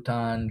into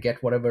Bhutan,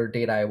 get whatever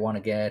data I want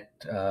to get,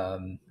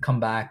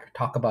 come back,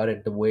 talk about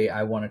it the way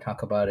I want to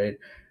talk about it.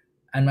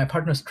 And my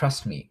partners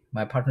trust me.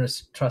 My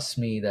partners trust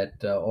me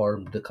that,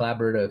 or the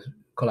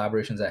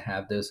collaborations I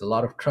have, there's a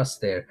lot of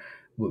trust there.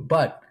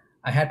 But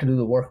I had to do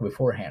the work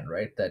beforehand,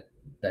 right?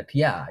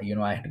 Yeah,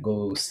 I had to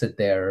go sit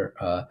there.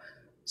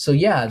 So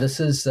yeah, this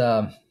is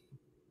a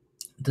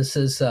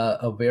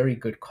very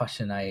good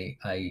question.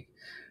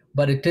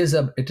 But it is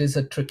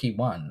a tricky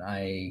one.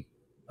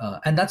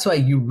 And that's why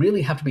you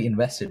really have to be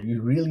invested.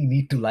 You really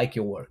need to like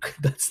your work.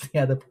 That's the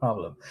other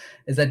problem,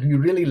 is that you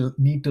really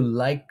need to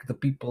like the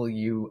people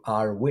you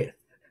are with.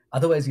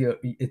 Otherwise,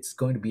 it's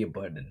going to be a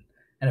burden.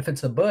 And if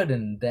it's a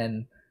burden,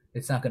 then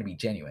it's not going to be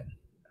genuine.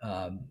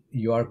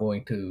 You are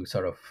going to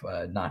sort of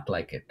not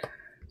like it.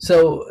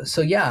 So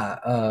yeah.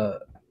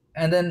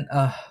 And then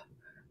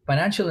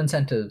financial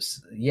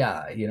incentives.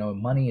 Yeah,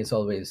 money is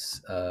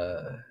always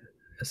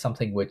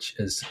something which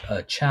is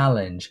a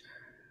challenge.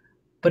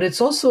 But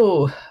it's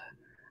also,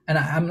 and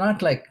I'm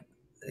not like,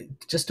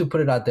 just to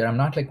put it out there, I'm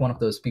not like one of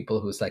those people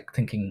who's like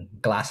thinking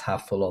glass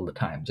half full all the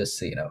time. Just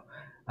so you know,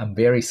 I'm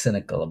very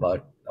cynical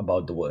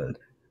about the world.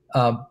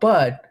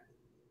 But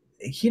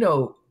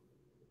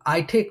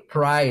I take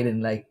pride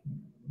in like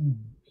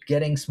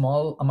getting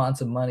small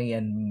amounts of money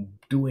and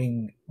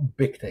doing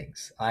big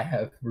things. I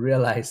have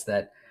realized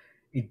that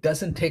it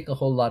doesn't take a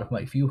whole lot of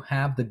money. If you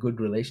have the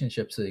good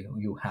relationships that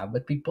you have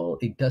with people,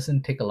 it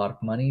doesn't take a lot of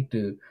money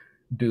to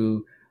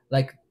do,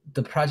 like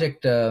the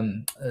project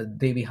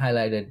Devi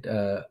highlighted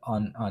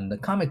on the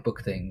comic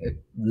book thing. It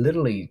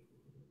literally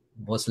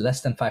was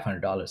less than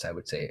 $500, I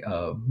would say,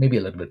 maybe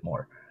a little bit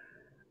more.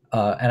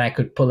 And I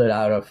could pull it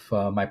out of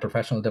my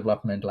professional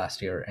development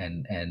last year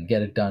and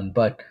get it done.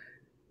 But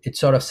it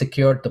sort of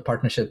secured the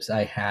partnerships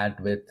I had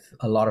with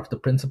a lot of the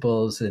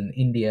principals in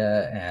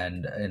India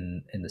and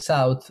in the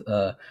South,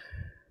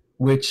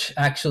 which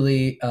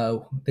actually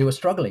they were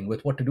struggling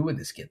with what to do with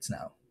these kids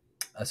now.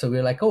 So we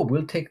were like, oh,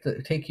 we'll take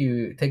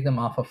them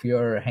off of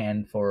your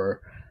hand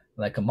for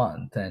like a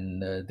month,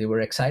 and they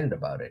were excited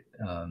about it.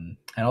 And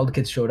all the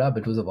kids showed up.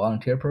 It was a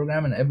volunteer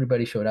program, and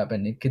everybody showed up.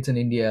 And kids in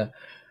India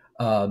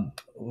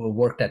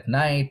worked at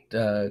night.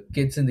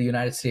 Kids in the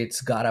United States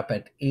got up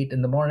at 8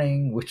 in the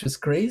morning, which was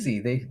crazy.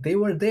 They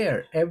were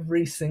there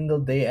every single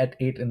day at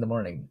 8 in the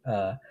morning,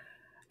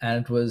 and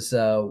it was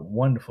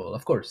wonderful.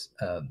 Of course,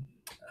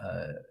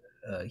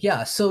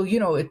 yeah. So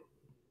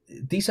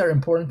these are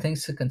important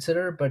things to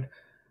consider. But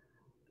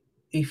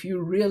if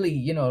you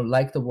really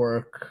like the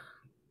work,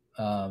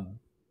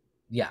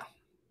 yeah,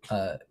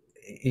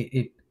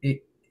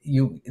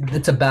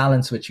 it's a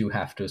balance which you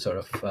have to sort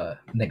of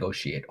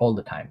negotiate all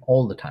the time.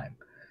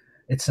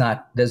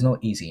 There's no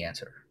easy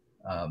answer.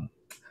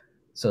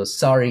 So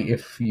sorry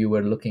if you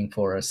were looking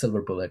for a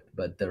silver bullet,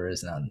 but there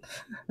is none.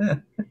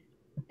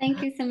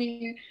 Thank you,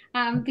 Samir.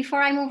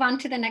 Before I move on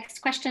to the next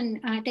question,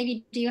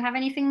 Devi, do you have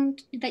anything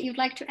that you'd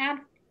like to add?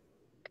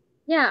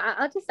 Yeah,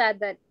 I'll just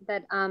add that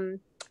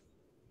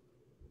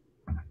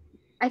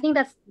I think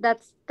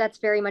that's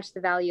very much the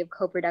value of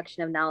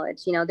co-production of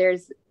knowledge.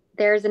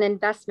 There's an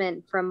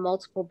investment from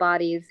multiple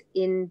bodies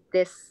in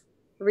this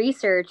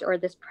research or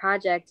this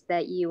project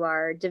that you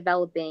are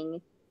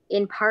developing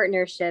in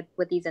partnership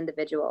with these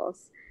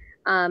individuals.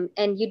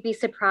 And you'd be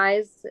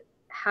surprised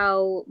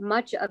how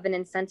much of an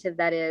incentive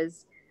that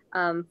is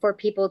for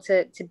people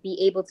to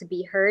be able to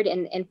be heard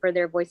and for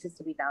their voices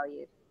to be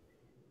valued.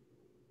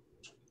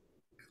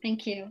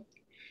 Thank you.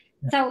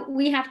 So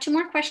we have 2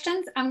 more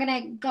questions. I'm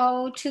going to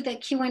go to the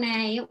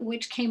Q&A,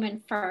 which came in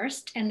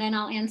first, and then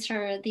I'll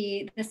answer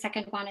the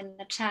second one in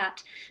the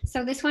chat.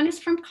 So this one is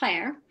from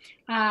Claire.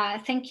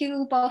 Thank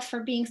you both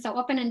for being so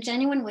open and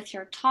genuine with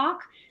your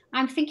talk.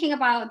 I'm thinking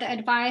about the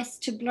advice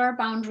to blur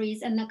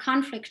boundaries and the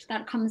conflict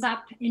that comes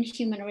up in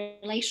human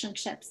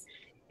relationships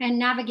and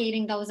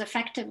navigating those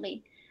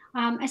effectively.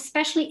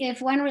 Especially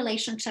if when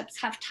relationships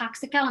have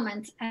toxic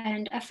elements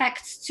and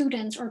affect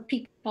students or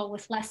people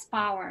with less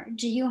power.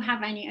 Do you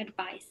have any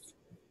advice?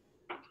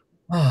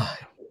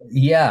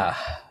 Yeah,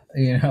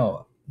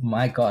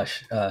 my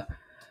gosh. I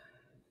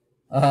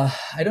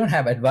don't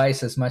have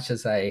advice as much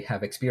as I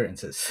have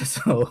experiences.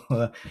 So,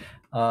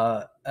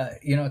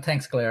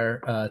 thanks,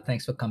 Claire.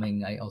 Thanks for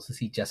coming. I also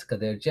see Jessica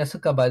there.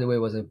 Jessica, by the way,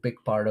 was a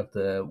big part of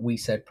the We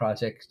Said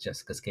project,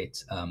 Jessica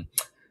Skates.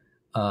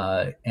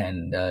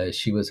 And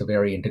she was a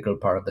very integral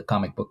part of the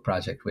comic book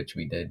project, which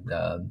we did.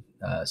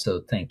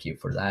 So thank you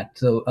for that.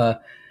 So,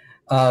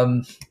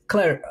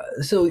 Claire,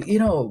 so,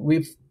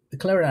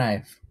 Claire and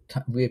I,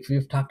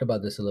 we've talked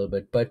about this a little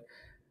bit, but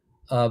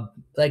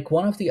like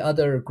one of the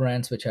other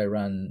grants which I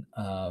run,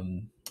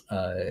 I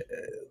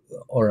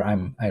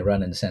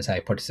run in the sense I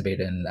participate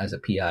in as a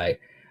PI,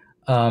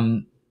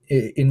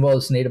 it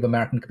involves Native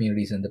American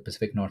communities in the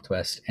Pacific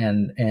Northwest.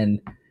 And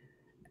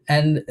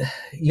And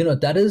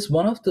that is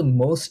one of the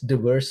most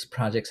diverse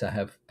projects I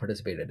have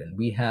participated in.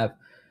 We have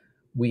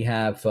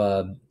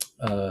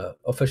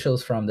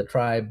officials from the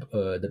tribe,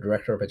 the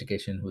director of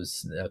education,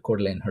 who's Coeur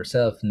d'Alene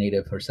herself,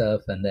 native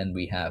herself, and then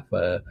we have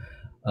a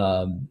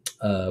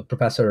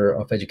professor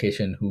of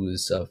education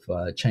who's of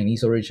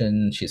Chinese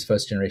origin. She's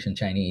first generation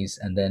Chinese,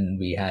 and then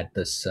we had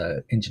this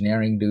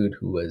engineering dude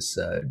who was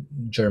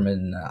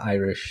German,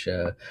 Irish,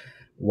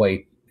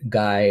 white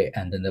guy,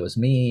 and then there was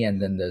me,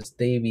 and then there's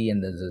Devi,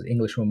 and there's this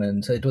English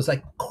woman. So it was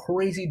like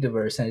crazy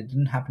diverse, and it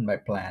didn't happen by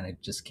plan.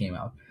 It just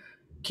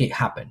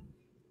happened.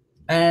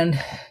 And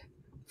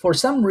for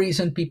some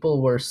reason,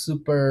 people were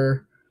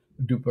super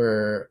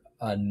duper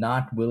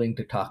not willing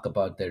to talk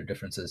about their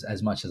differences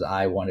as much as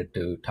I wanted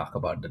to talk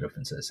about the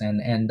differences,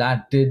 and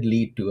that did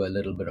lead to a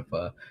little bit of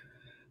a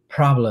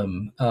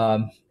problem.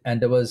 And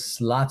there was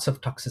lots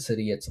of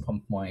toxicity at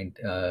some point.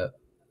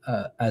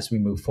 As we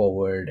move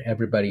forward,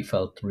 everybody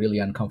felt really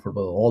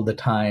uncomfortable all the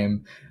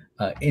time,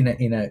 in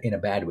a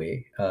bad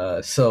way.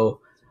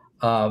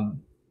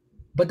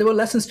 But there were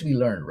lessons to be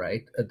learned,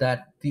 right?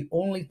 That the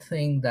only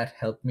thing that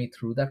helped me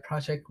through that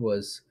project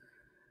was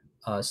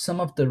some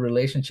of the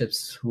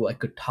relationships who I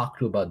could talk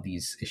to about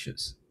these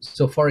issues.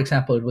 So, for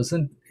example, it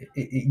wasn't,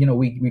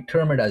 we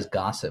term it as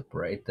gossip,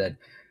 right? That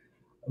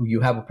you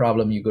have a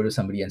problem, you go to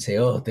somebody and say,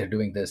 oh, they're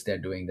doing this.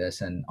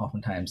 And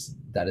oftentimes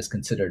that is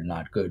considered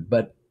not good.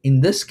 But in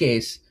this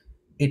case,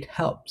 it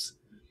helps.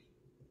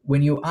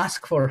 When you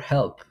ask for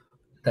help,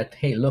 that,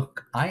 hey,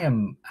 look, I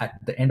am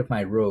at the end of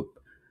my rope,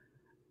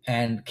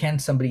 and can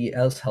somebody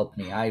else help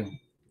me? I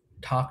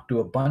talked to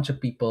a bunch of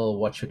people.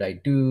 What should I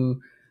do?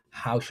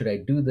 How should I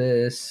do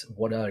this?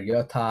 What are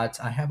your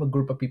thoughts? I have a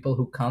group of people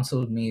who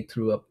counseled me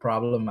through a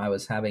problem I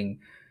was having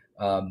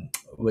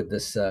with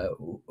this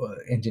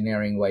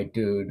engineering white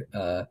dude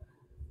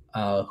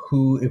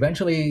who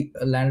eventually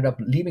landed up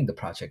leaving the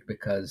project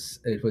because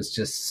it was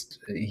just,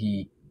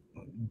 he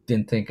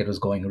didn't think it was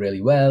going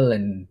really well,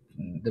 and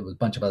there was a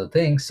bunch of other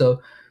things.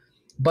 So,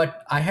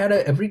 but I had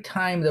every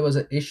time there was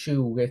an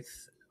issue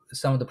with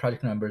some of the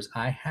project members,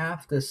 I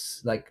have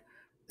this, like,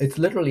 it's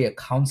literally a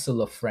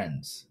council of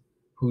friends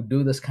who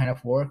do this kind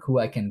of work, who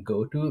I can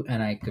go to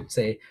and I could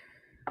say,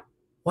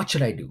 what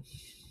should I do?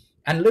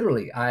 And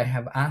literally, I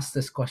have asked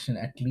this question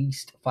at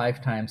least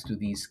 5 times to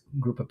these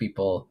group of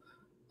people,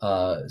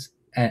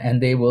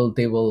 and they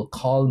will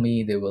call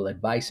me, they will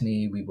advise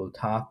me, we will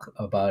talk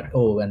about,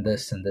 oh, and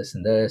this and this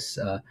and this.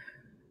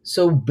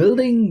 So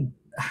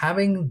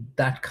having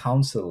that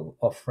council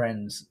of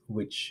friends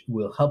which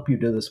will help you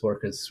do this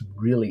work is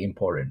really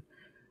important.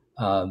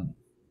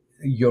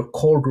 Your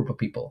core group of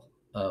people,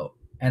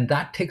 and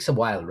that takes a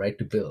while, right,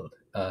 to build.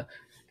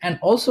 And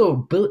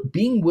also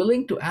being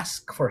willing to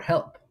ask for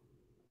help.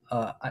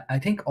 I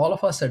think all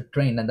of us are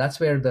trained, and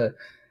that's where the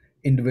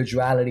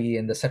individuality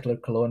and the settler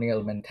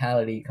colonial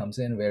mentality comes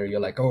in, where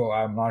you're like, oh,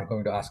 I'm not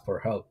going to ask for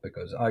help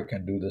because I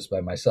can do this by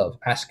myself.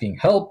 Asking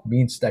help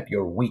means that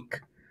you're weak.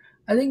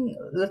 I think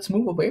let's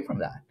move away from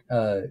that.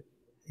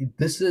 You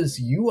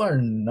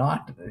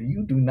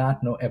do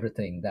not know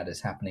everything that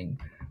is happening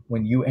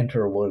when you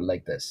enter a world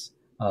like this.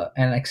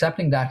 And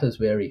accepting that is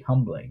very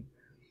humbling.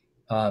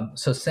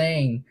 So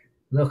saying,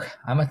 look,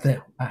 I'm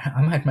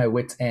at my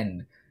wit's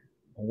end.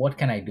 What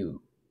can I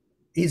do?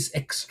 Is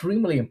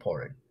extremely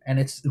important. And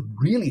it's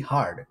really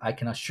hard. I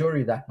can assure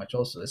you that much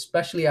also,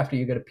 especially after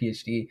you get a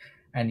PhD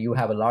and you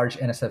have a large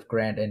NSF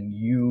grant and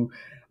you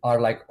are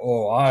like,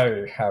 oh,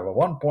 I have a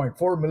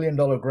 $1.4 million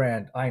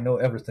grant. I know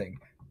everything.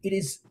 It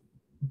is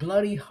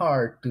bloody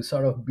hard to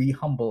sort of be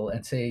humble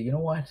and say, you know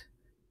what,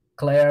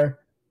 Claire,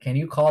 can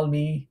you call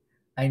me?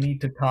 I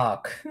need to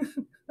talk.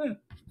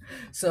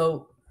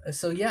 so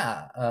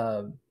yeah,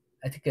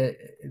 I think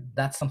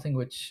that's something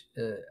which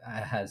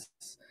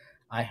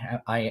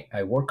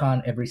I work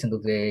on every single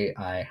day.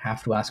 I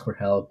have to ask for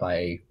help.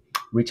 I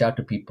reach out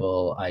to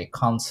people. I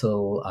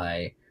counsel.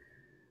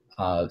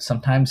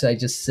 Sometimes I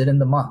just sit in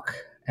the muck,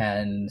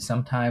 and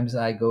sometimes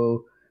I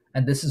go.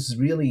 And this is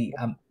really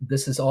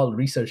this is all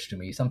research to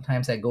me.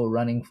 Sometimes I go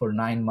running for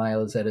 9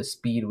 miles at a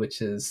speed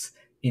which is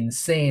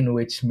insane,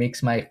 which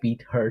makes my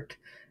feet hurt.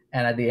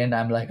 And at the end,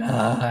 I'm like,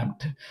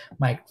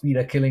 my feet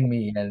are killing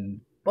me.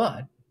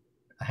 But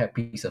I have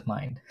peace of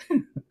mind.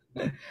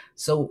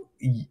 So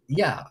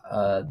yeah,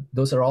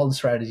 those are all the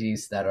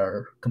strategies that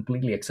are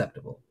completely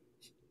acceptable.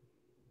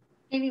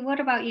 Devi, what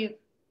about you?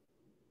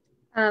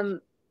 I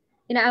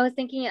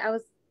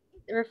was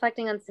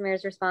reflecting on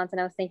Samir's response,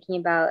 and I was thinking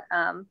about,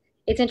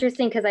 it's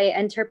interesting because I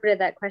interpreted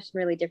that question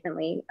really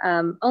differently,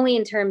 only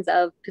in terms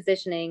of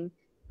positioning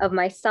of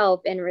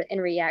myself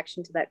in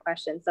reaction to that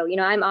question. So,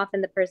 I'm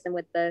often the person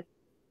with the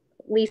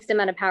least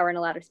amount of power in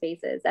a lot of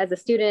spaces, as a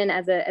student,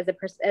 as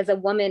a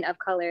woman of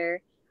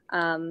color,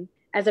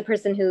 as a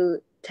person who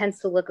tends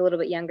to look a little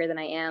bit younger than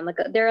I am. Like,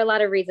 there are a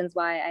lot of reasons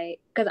why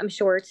because I'm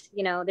short,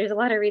 there's a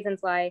lot of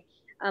reasons why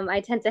I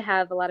tend to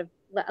have a lot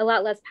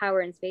less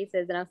power in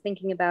spaces. And I was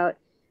thinking about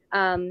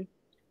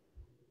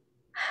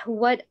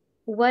what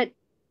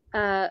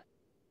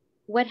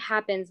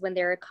happens when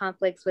there are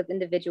conflicts with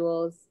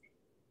individuals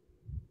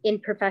in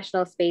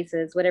professional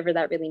spaces, whatever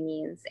that really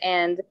means.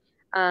 And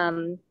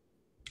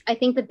I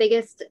think the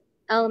biggest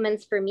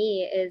elements for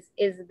me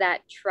is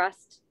that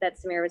trust that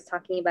Samir was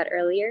talking about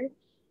earlier,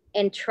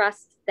 and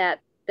trust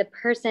that the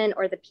person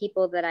or the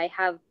people that I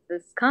have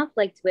this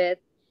conflict with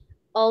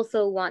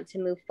also want to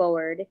move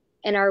forward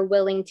and are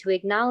willing to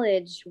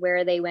acknowledge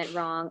where they went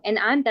wrong. And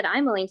I'm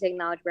willing to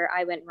acknowledge where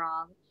I went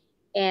wrong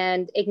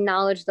and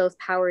acknowledge those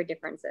power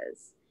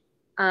differences.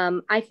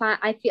 I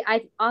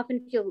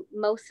often feel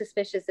most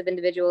suspicious of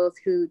individuals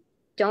who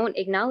don't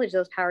acknowledge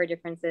those power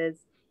differences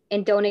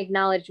and don't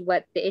acknowledge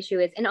what the issue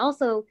is, and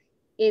also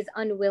is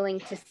unwilling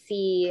to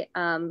see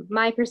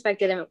my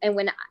perspective.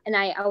 And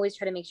I always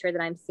try to make sure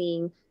that I'm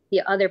seeing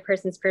the other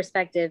person's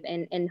perspective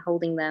and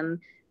holding them,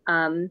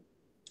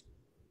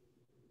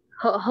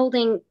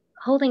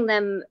 holding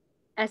them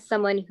as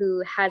someone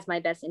who has my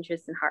best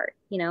interests in heart,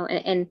 you know,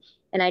 and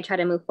I try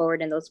to move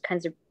forward in those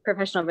kinds of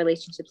professional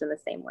relationships in the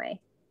same way.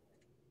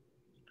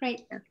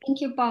 Great,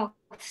 thank you both.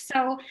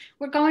 So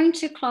we're going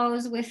to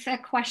close with a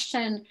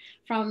question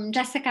from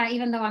Jessica,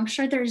 even though I'm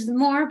sure there's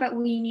more, but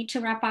we need to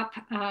wrap up.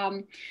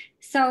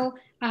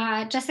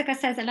 Jessica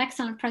says, an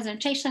excellent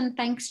presentation,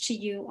 thanks to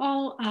you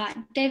all.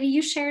 Devi,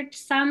 you shared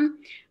some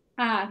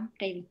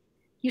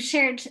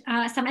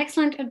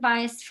excellent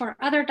advice for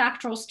other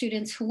doctoral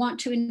students who want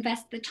to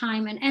invest the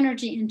time and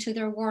energy into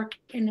their work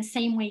in the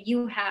same way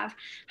you have.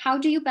 How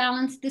do you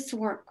balance this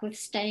work with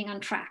staying on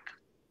track?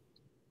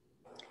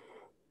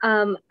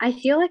 I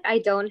feel like I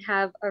don't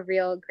have a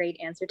real great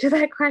answer to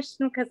that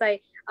question, because I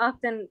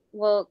often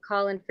will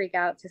call and freak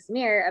out to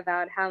Samir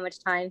about how much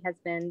time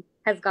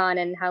has gone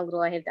and how little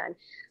I have done.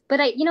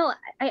 But I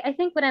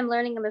think what I'm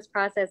learning in this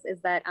process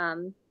is that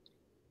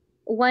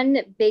one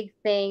big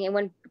thing and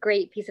one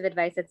great piece of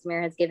advice that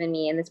Samir has given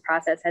me in this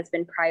process has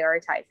been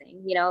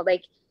prioritizing.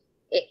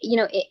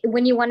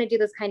 When you want to do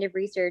this kind of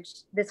research,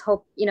 this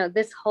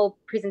whole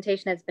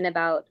presentation has been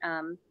about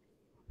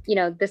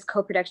this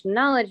co-production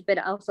knowledge, but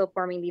also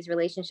forming these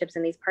relationships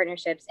and these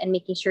partnerships and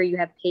making sure you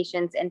have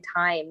patience and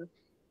time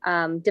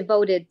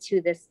devoted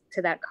to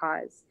that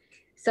cause.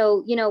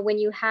 So, when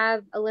you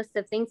have a list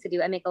of things to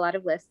do, I make a lot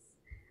of lists.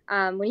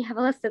 When you have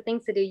a list of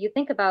things to do, you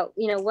think about,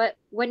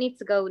 what needs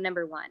to go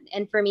number one.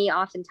 And for me,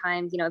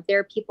 oftentimes, if there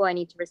are people I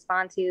need to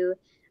respond to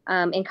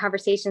and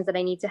conversations that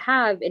I need to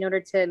have in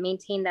order to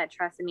maintain that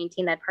trust and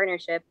maintain that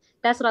partnership,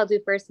 that's what I'll do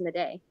first in the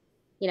day.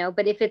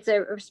 But if it's a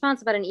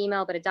response about an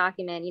email, but a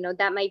document,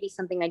 that might be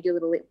something I do a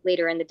little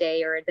later in the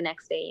day or the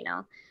next day,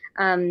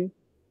 So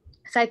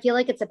I feel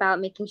like it's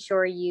about making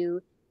sure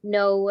you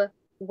know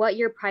what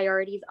your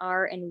priorities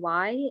are and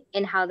why,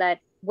 and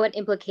what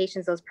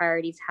implications those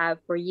priorities have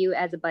for you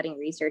as a budding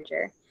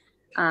researcher.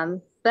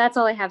 But that's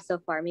all I have so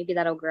far. Maybe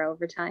that'll grow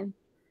over time.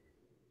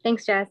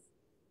 Thanks, Jess.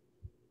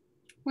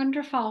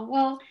 Wonderful.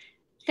 Well,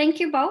 thank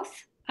you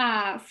both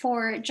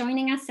for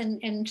joining us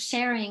and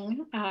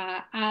sharing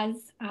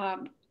as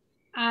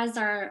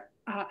our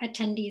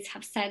attendees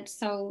have said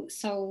so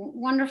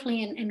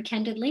wonderfully and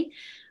candidly.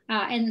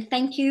 And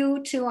thank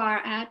you to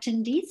our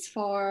attendees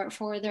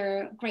for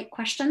their great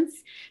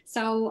questions.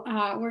 So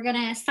we're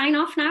gonna sign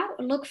off now.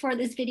 Look for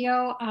this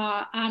video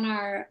on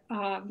our,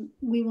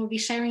 we will be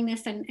sharing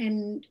this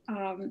and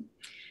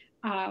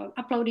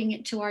uploading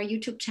it to our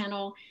YouTube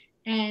channel.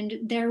 And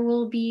there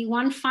will be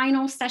one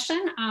final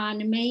session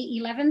on May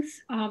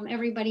 11th.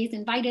 Everybody's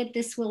invited.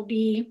 This will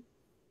be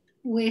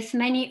with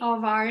many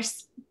of our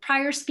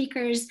prior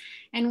speakers,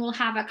 and we'll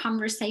have a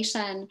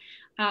conversation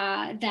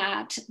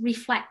that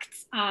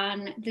reflects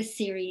on the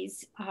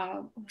series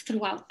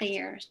throughout the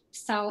year.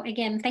 So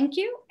again, thank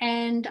you,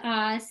 and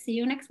see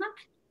you next month.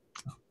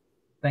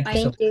 Thank Bye.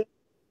 you. Thank you.